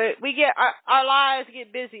 But we get our lives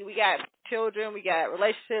get busy. We got children, we got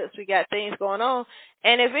relationships, we got things going on.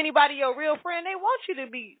 And if anybody your real friend, they want you to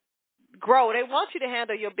grow. They want you to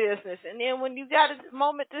handle your business. And then when you got a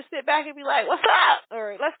moment to sit back and be like, what's up?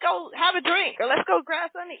 Or let's go have a drink, or let's go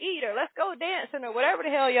grab something to eat, or let's go dancing, or whatever the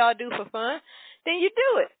hell y'all do for fun, then you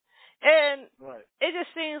do it. And it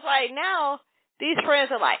just seems like now these friends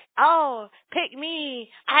are like, oh, pick me.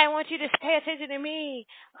 I want you to pay attention to me.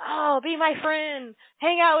 Oh, be my friend.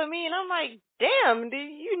 Hang out with me. And I'm like, damn, do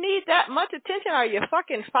you need that much attention? Are you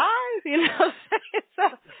fucking 5? You know what I'm saying? So,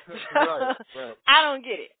 right. I don't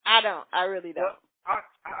get it. I don't. I really don't. Well,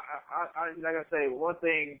 I like I say, one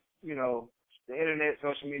thing, you know, the internet,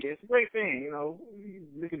 social media, it's a great thing, you know,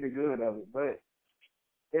 look at the good of it. But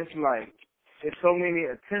it's like, it's so many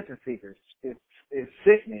attention seekers. It's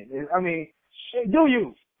sickening. Do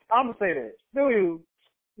you? I'm going to say that. Do you?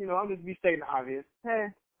 You know, I'm just be stating the obvious. Hey,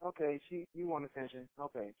 okay, you want attention.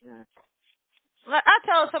 Okay, yeah. I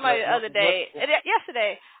told somebody the other day,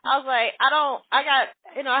 yesterday, I was like, I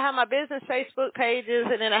have my business Facebook pages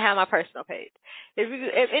and then I have my personal page.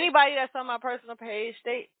 If anybody that's on my personal page,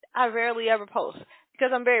 I rarely ever post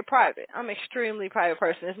because I'm very private. I'm an extremely private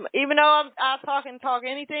person. Even though I talk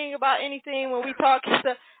anything about anything when we talk and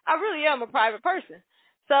stuff, I really am a private person.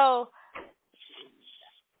 So,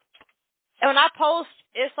 and when I post,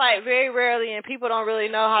 it's like very rarely, and people don't really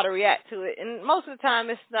know how to react to it. And most of the time,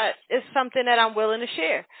 it's something that I'm willing to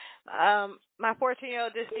share. My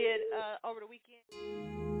 14-year-old just did over the weekend.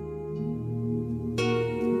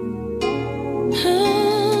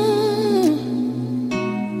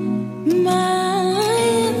 My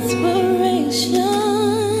inspiration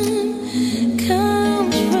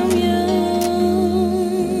comes from you.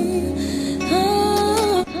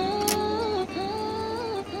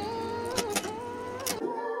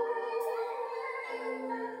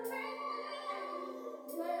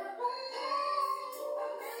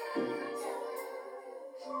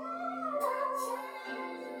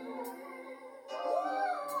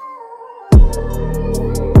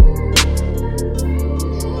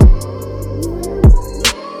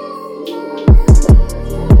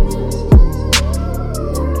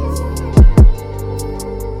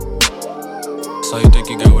 So you think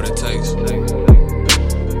you got what it takes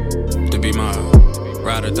to be my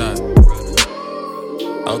ride or die?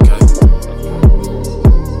 Okay,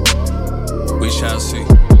 we shall see.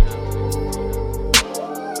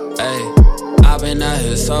 Hey, I've been out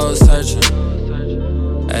here soul searching.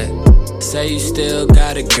 Hey, say you still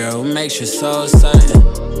got it, girl, makes you so certain.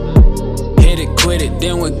 Hit it, quit it,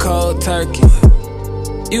 then with cold turkey.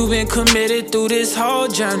 You've been committed through this whole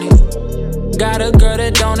journey. Got a girl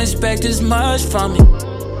that don't expect as much from me.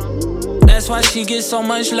 That's why she gets so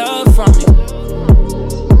much love from me.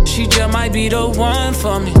 She just might be the one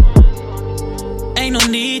for me. Ain't no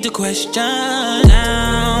need to question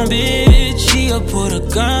now, bitch. She'll put a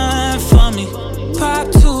gun for me.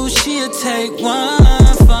 Pop 2, she'll take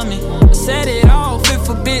 1 for me. Set it off if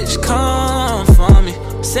a bitch come for me.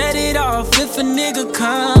 Set it off if a nigga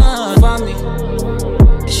come for me.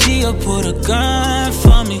 She'll put a gun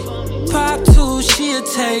for me. Pop 2, she'll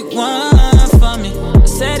take 1 for me.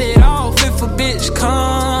 Set it off if a bitch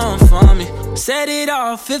come for me. Set it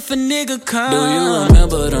off if a nigga come. Do you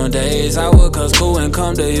remember them days I would cause cool and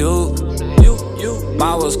come to you?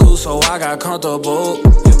 I was cool so I got comfortable.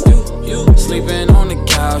 Sleeping on the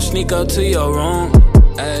couch, sneak up to your room.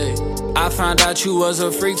 Ay, I found out you was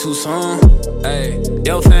a freak too soon. Ay,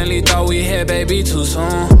 your family thought we had baby too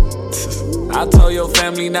soon. I told your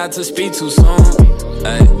family not to speak too soon.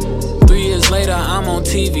 Ay, 3 years later, I'm on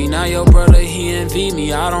TV. Now your brother, he envy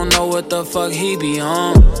me. I don't know what the fuck he be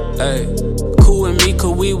on. Ay, cool with me,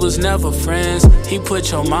 cause we was never friends. He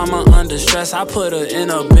put your mama under stress, I put her in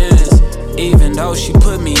a Benz. Even though she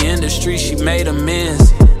put me in the street, she made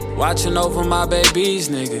amends. Watching over my babies,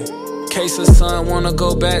 nigga. Case her son wanna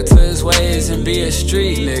go back to his ways and be a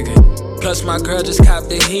street nigga. Plus my girl just copped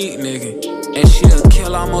the heat, nigga. And she'll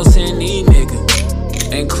kill almost any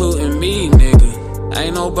nigga, including me, nigga.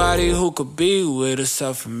 Ain't nobody who could be with her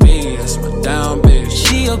except for me. That's my down bitch.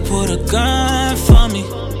 She'll put a gun for me.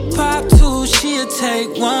 Pop two, she'll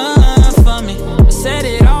take one for me. Set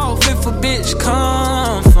it off if a bitch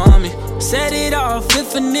come for me. Set it off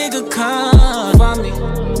if a nigga come for me.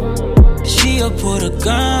 She'll put a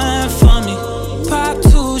gun for me. Pop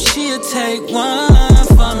two, she'll take one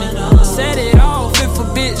for me. Set it off if a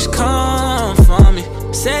bitch come for me.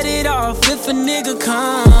 Set it off if a nigga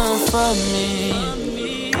come for me.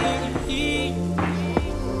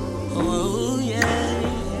 Oh yeah.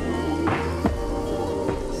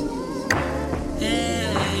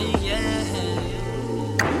 Yeah, yeah.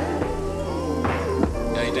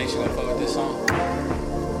 Yeah, you think she gonna fuck with this song?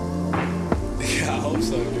 Yeah, I hope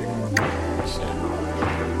so, nigga. Shit.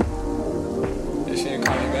 Yeah, she didn't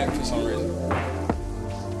call me back for some reason.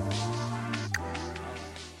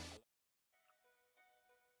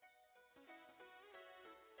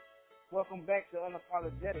 Welcome back to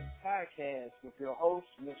Unapologetic Podcast with your host,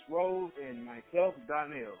 Miss Rose, and myself,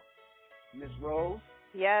 Donnell. Miss Rose?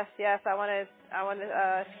 Yes. I want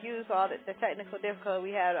to excuse all the technical difficulty.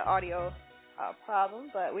 We had an audio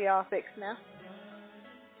problem, but we all fixed now.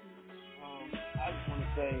 I just want to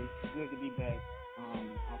say it's good to be back.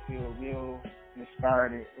 I feel real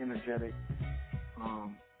inspired and energetic.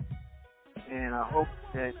 And I hope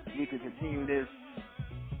that we can continue this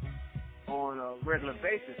on a regular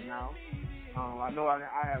basis now. I know I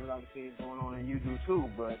have a lot of things going on and you do too,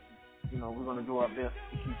 but you know, we're going to do our best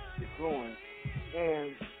to keep it going.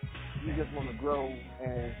 And we just want to grow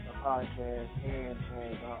as a podcast and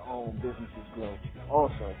as our own businesses grow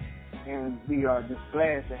also. And we are just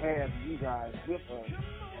glad to have you guys with us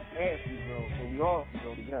as we grow, so we all can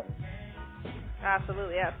grow together.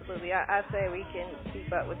 Absolutely. I say we can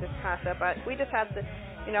keep up with this concept. We just have to,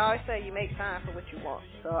 I always say you make time for what you want.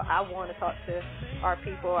 So I want to talk to our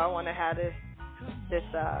people. I want to have this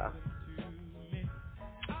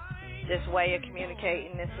way of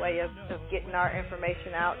communicating, this way of getting our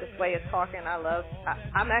information out, this way of talking.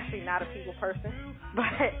 I'm actually not a people person, but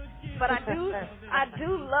I do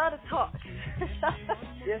love to talk.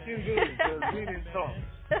 Yes, you do, because we didn't talk.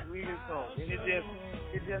 And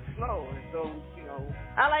it just flows. And so,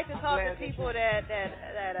 I like to talk to people that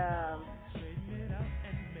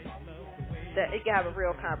you can have a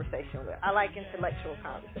real conversation with. I like intellectual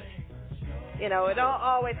conversation. It don't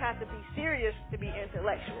always have to be serious to be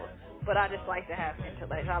intellectual, but I just like to have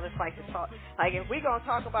intellect. I just like to talk. Like, if we're going to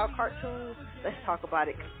talk about cartoons, let's talk about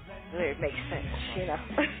it where it makes sense,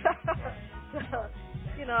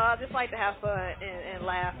 I just like to have fun and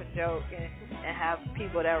laugh and joke and have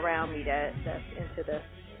people that are around me that's into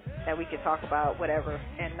that we can talk about whatever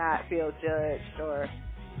and not feel judged or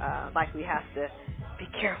like we have to be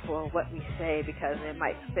careful of what we say because it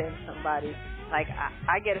might offend somebody. Like,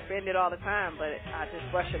 I get offended all the time, but I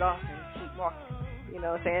just brush it off and keep walking. It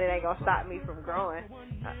ain't going to stop me from growing,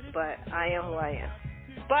 but I am who I am.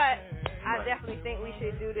 But I definitely think we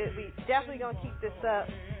should do this. We definitely going to keep this up.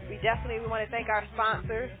 We want to thank our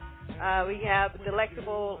sponsors. We have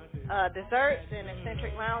Delectable Desserts and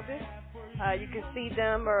Eccentric Lounges. You can see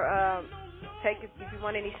them or take it if you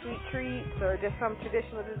want any sweet treats or just some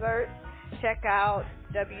traditional desserts. Check out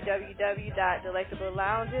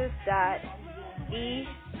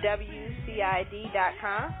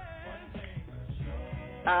www.delectablelounges.ewcid.com.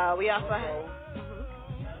 We also have...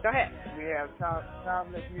 Go ahead. We have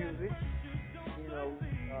timeless music. A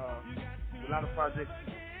lot of projects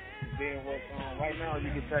being worked on. Right now, you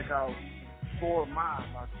can check out 4 Miles,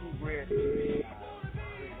 our 2 Bread. It's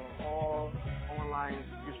on all online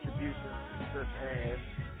distribution such as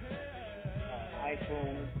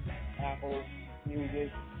iTunes, Apple Music.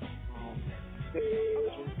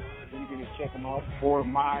 You can just check them out. 4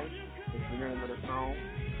 Miles is the name of the song.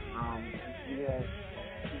 We have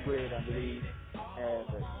 2 Bread, I believe, has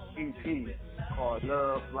an EP called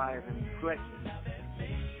Love, Life, and Reflection.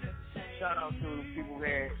 Shout out to the people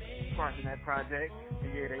that part in that project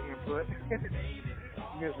and gave their input.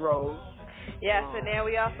 Miss Rose. Yes, and then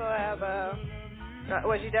we also have,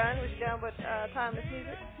 was you done? Was you done with Timeless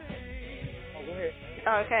Music? Oh, go ahead.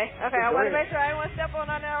 Okay. I want to make sure I want to step on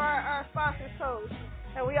our sponsors' toes.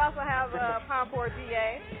 And we also have Pomport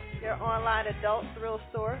GA, their online adult thrill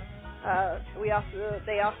store.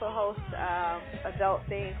 They also host adult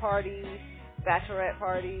themed parties, bachelorette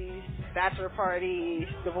parties, bachelor parties,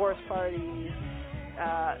 divorce parties.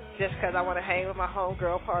 Just because I want to hang with my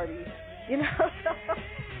homegirl parties, you know.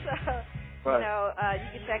 Right. You know, you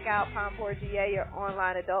can check out Pomport GA, your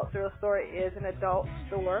online adult thrill store. It is an adult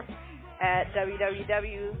store at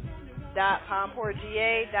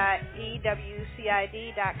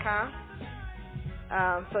www.pomportga.ewcid.com.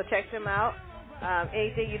 So check them out.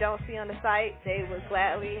 Anything you don't see on the site, they would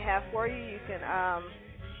gladly have for you. You can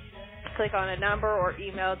click on a number or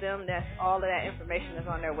email them. That's all of that information is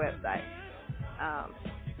on their website.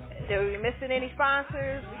 Did we missing any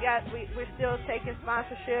sponsors? We're still taking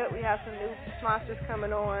sponsorship. We have some new sponsors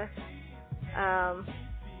coming on.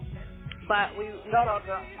 But shout out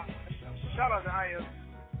to IF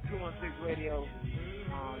 216 Radio.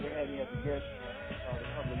 They had me as a guest a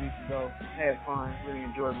couple of weeks ago. Had fun, really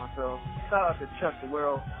enjoyed myself. Shout out to Chuck the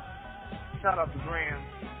World. Shout out to Graham.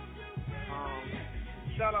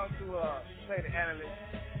 Shout out to Say the Analyst.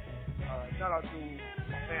 Shout out to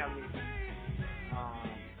my family.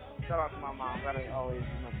 Shout out to my mom. Gotta always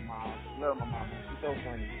remember mom. Love my mama. She's so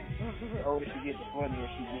funny. The older she gets, the funnier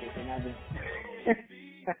she gets. And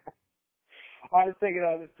I just take it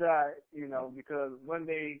on the side, you know, because one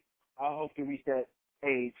day I hope to reach that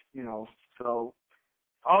age, you know. So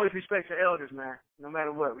always respect your elders, man. No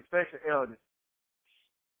matter what, respect your elders.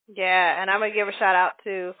 Yeah, and I'm gonna give a shout out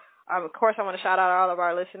to. Of course, I want to shout out all of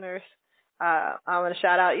our listeners. I want to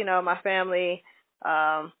shout out, you know, my family.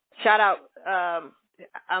 Shout out.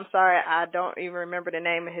 I'm sorry, I don't even remember the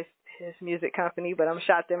name of his music company, but I'm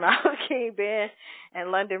shout them out. King Ben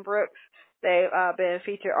and London Brooks. They've been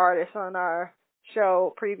featured artists on our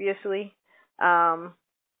show previously. You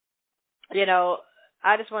know,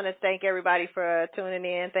 I just want to thank everybody for tuning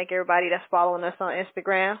in. Thank everybody that's following us on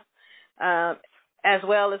Instagram, as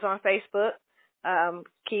well as on Facebook.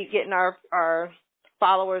 Keep getting our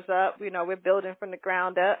followers up. You know, we're building from the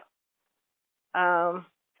ground up. I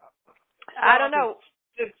don't know.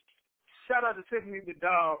 Shout out to Tiffany the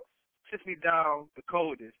Dog, the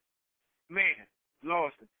coldest. Man,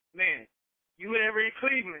 Lawson. Man, you ever in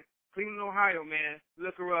Cleveland, Ohio, man,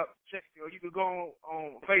 look her up, check her. You could go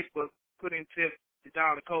on Facebook, put in Tiff the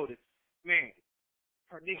Dog, the coldest. Man,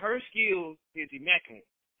 her skills is immaculate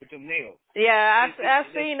with them nails. Yeah,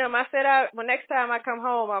 I've seen them. I said well, next time I come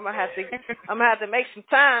home, I'm gonna have to make some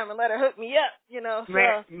time and let her hook me up. You know.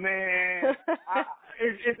 So. Man,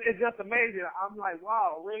 it's just amazing. I'm like,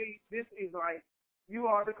 wow, really? This is like, you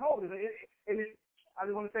are the coldest. I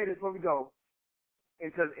just want to say this before we go,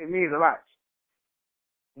 because it means a lot.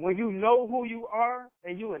 When you know who you are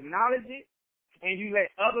and you acknowledge it, and you let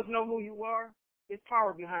others know who you are, it's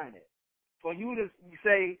power behind it. For you to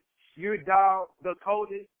say you're Dog, the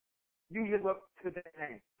coldest, you live up to that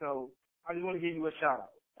name. So I just want to give you a shout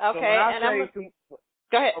out. Okay, so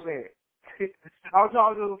go ahead. Okay. I was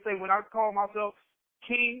going to say, when I call myself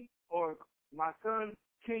King or my son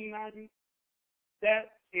King Najee,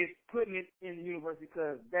 that is putting it in the universe,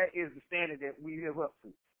 because that is the standard that we live up to.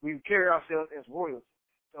 We carry ourselves as royalty.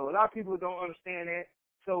 So a lot of people don't understand that.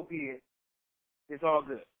 So be it. It's all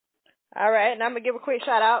good. All right, and I'm going to give a quick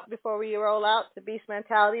shout out before we roll out to Beast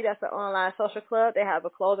Mentality. That's an online social club. They have a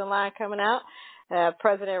clothing line coming out.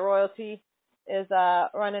 President Royalty is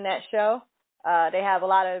running that show. They have a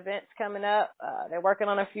lot of events coming up. They're working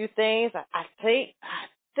on a few things. I think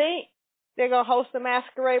they're going to host a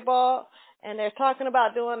masquerade ball, and they're talking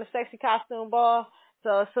about doing a sexy costume ball.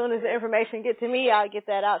 So as soon as the information gets to me, I'll get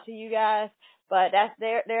that out to you guys. But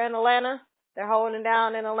they're in Atlanta. They're holding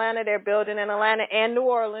down in Atlanta. They're building in Atlanta and New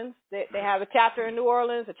Orleans. They have a chapter in New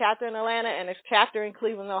Orleans, a chapter in Atlanta, and a chapter in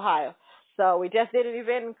Cleveland, Ohio. So we just did an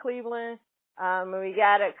event in Cleveland. We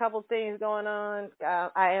got a couple things going on.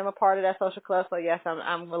 I am a part of that social club, so yes,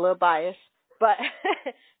 I'm a little biased. But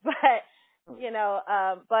you know,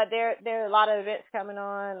 but there are a lot of events coming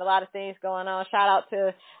on, a lot of things going on. Shout out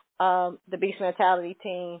to the Beast Mentality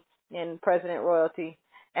team and President Royalty.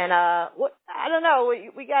 And I don't know,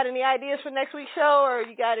 we got any ideas for next week's show, or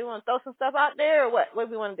you want to throw some stuff out there, or what? What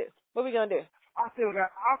we want to do? What we gonna do? I still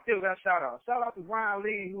got shout out. Shout out to Brian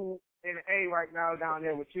Lee, who in the A right now down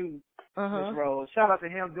there with you, Miss Rose. Shout out to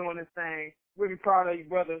him doing this thing. Really proud of you,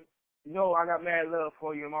 brother. You know I got mad love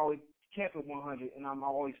for you. I'm always kept it 100, and I'm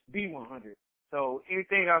always be 100. So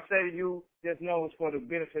anything I say to you, just know it's for the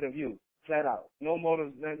benefit of you, flat out. No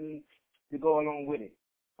motives, nothing to go along with it.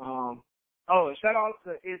 Oh, shout out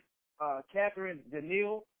to Catherine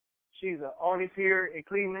Danielle. She's an artist here in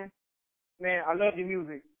Cleveland. Man, I love your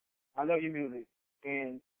music. I love your music.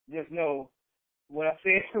 And just know what I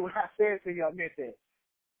said to you, I meant that.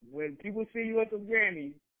 When people see you at the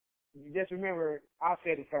Grammys, you just remember I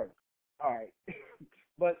said it first. All right.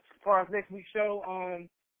 But as far as next week's show,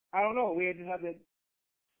 I don't know. We just have to,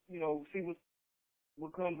 see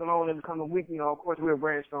what comes along in the coming week. Of course, we'll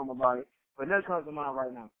brainstorm about it. But nothing comes to mind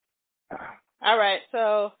right now. All right,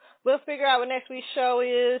 so we'll figure out what next week's show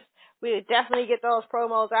is. We'll definitely get those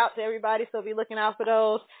promos out to everybody, so be looking out for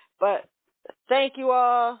those. But thank you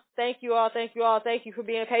all. Thank you all. Thank you all. Thank you for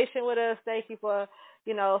being patient with us. Thank you for,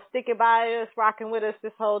 sticking by us, rocking with us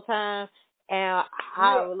this whole time. And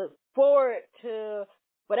I will look forward to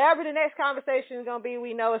whatever the next conversation is going to be.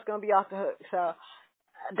 We know it's going to be off the hook. So,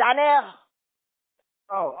 Donnell.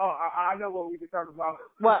 I know what we can talk about.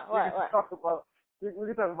 What? We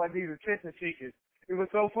can talk about these attention seekers. It was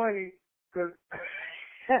so funny because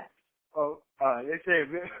they said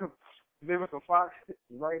Vivica Fox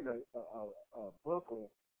writing a book or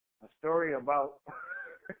a story about.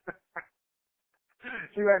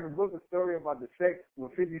 She writing a book, a story about the sex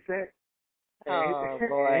with 50 Cent. Oh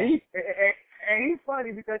boy! And he's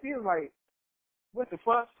funny because he was like, "What the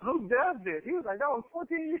fuck? Who does this?" He was like, "That was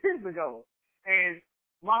 14 years ago." And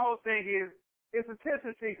my whole thing is, it's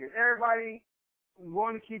attention seekers. Everybody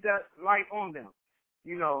want to keep that light on them,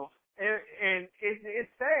 and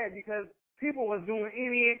it's sad because people was doing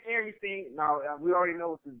any and everything. Now, we already know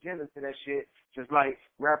what's the agenda to that shit, just like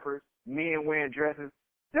rappers, men wearing dresses.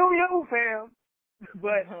 Do you, fam?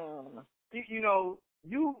 But, you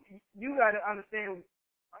got to understand,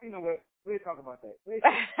 what, we'll talk about that.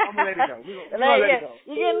 I'm going to let it go. We're going to let it go.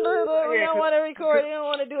 You getting we don't want to record. You don't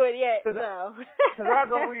want to do it yet. Because I'll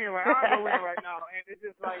go in right now, and it's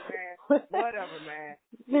just like, man, whatever, man.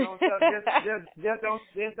 So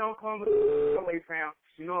just don't come away, fam.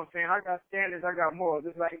 You know what I'm saying? I got standards, I got morals.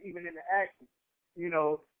 Just like even in the action,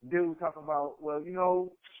 dude talking about, well,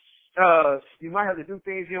 you might have to do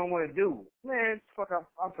things you don't want to do. Man, fuck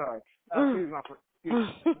up. I'm sorry. Excuse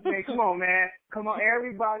man, come on, man. Come on.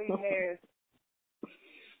 Everybody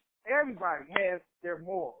has their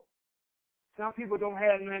morals. Some people don't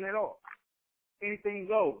have none at all. Anything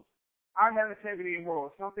goes. I have integrity and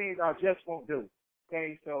morals. Some things I just won't do.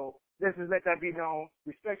 Okay, so let's just let that be known.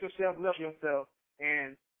 Respect yourself, love yourself,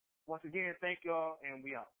 and once again, thank y'all, and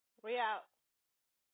we out. We out.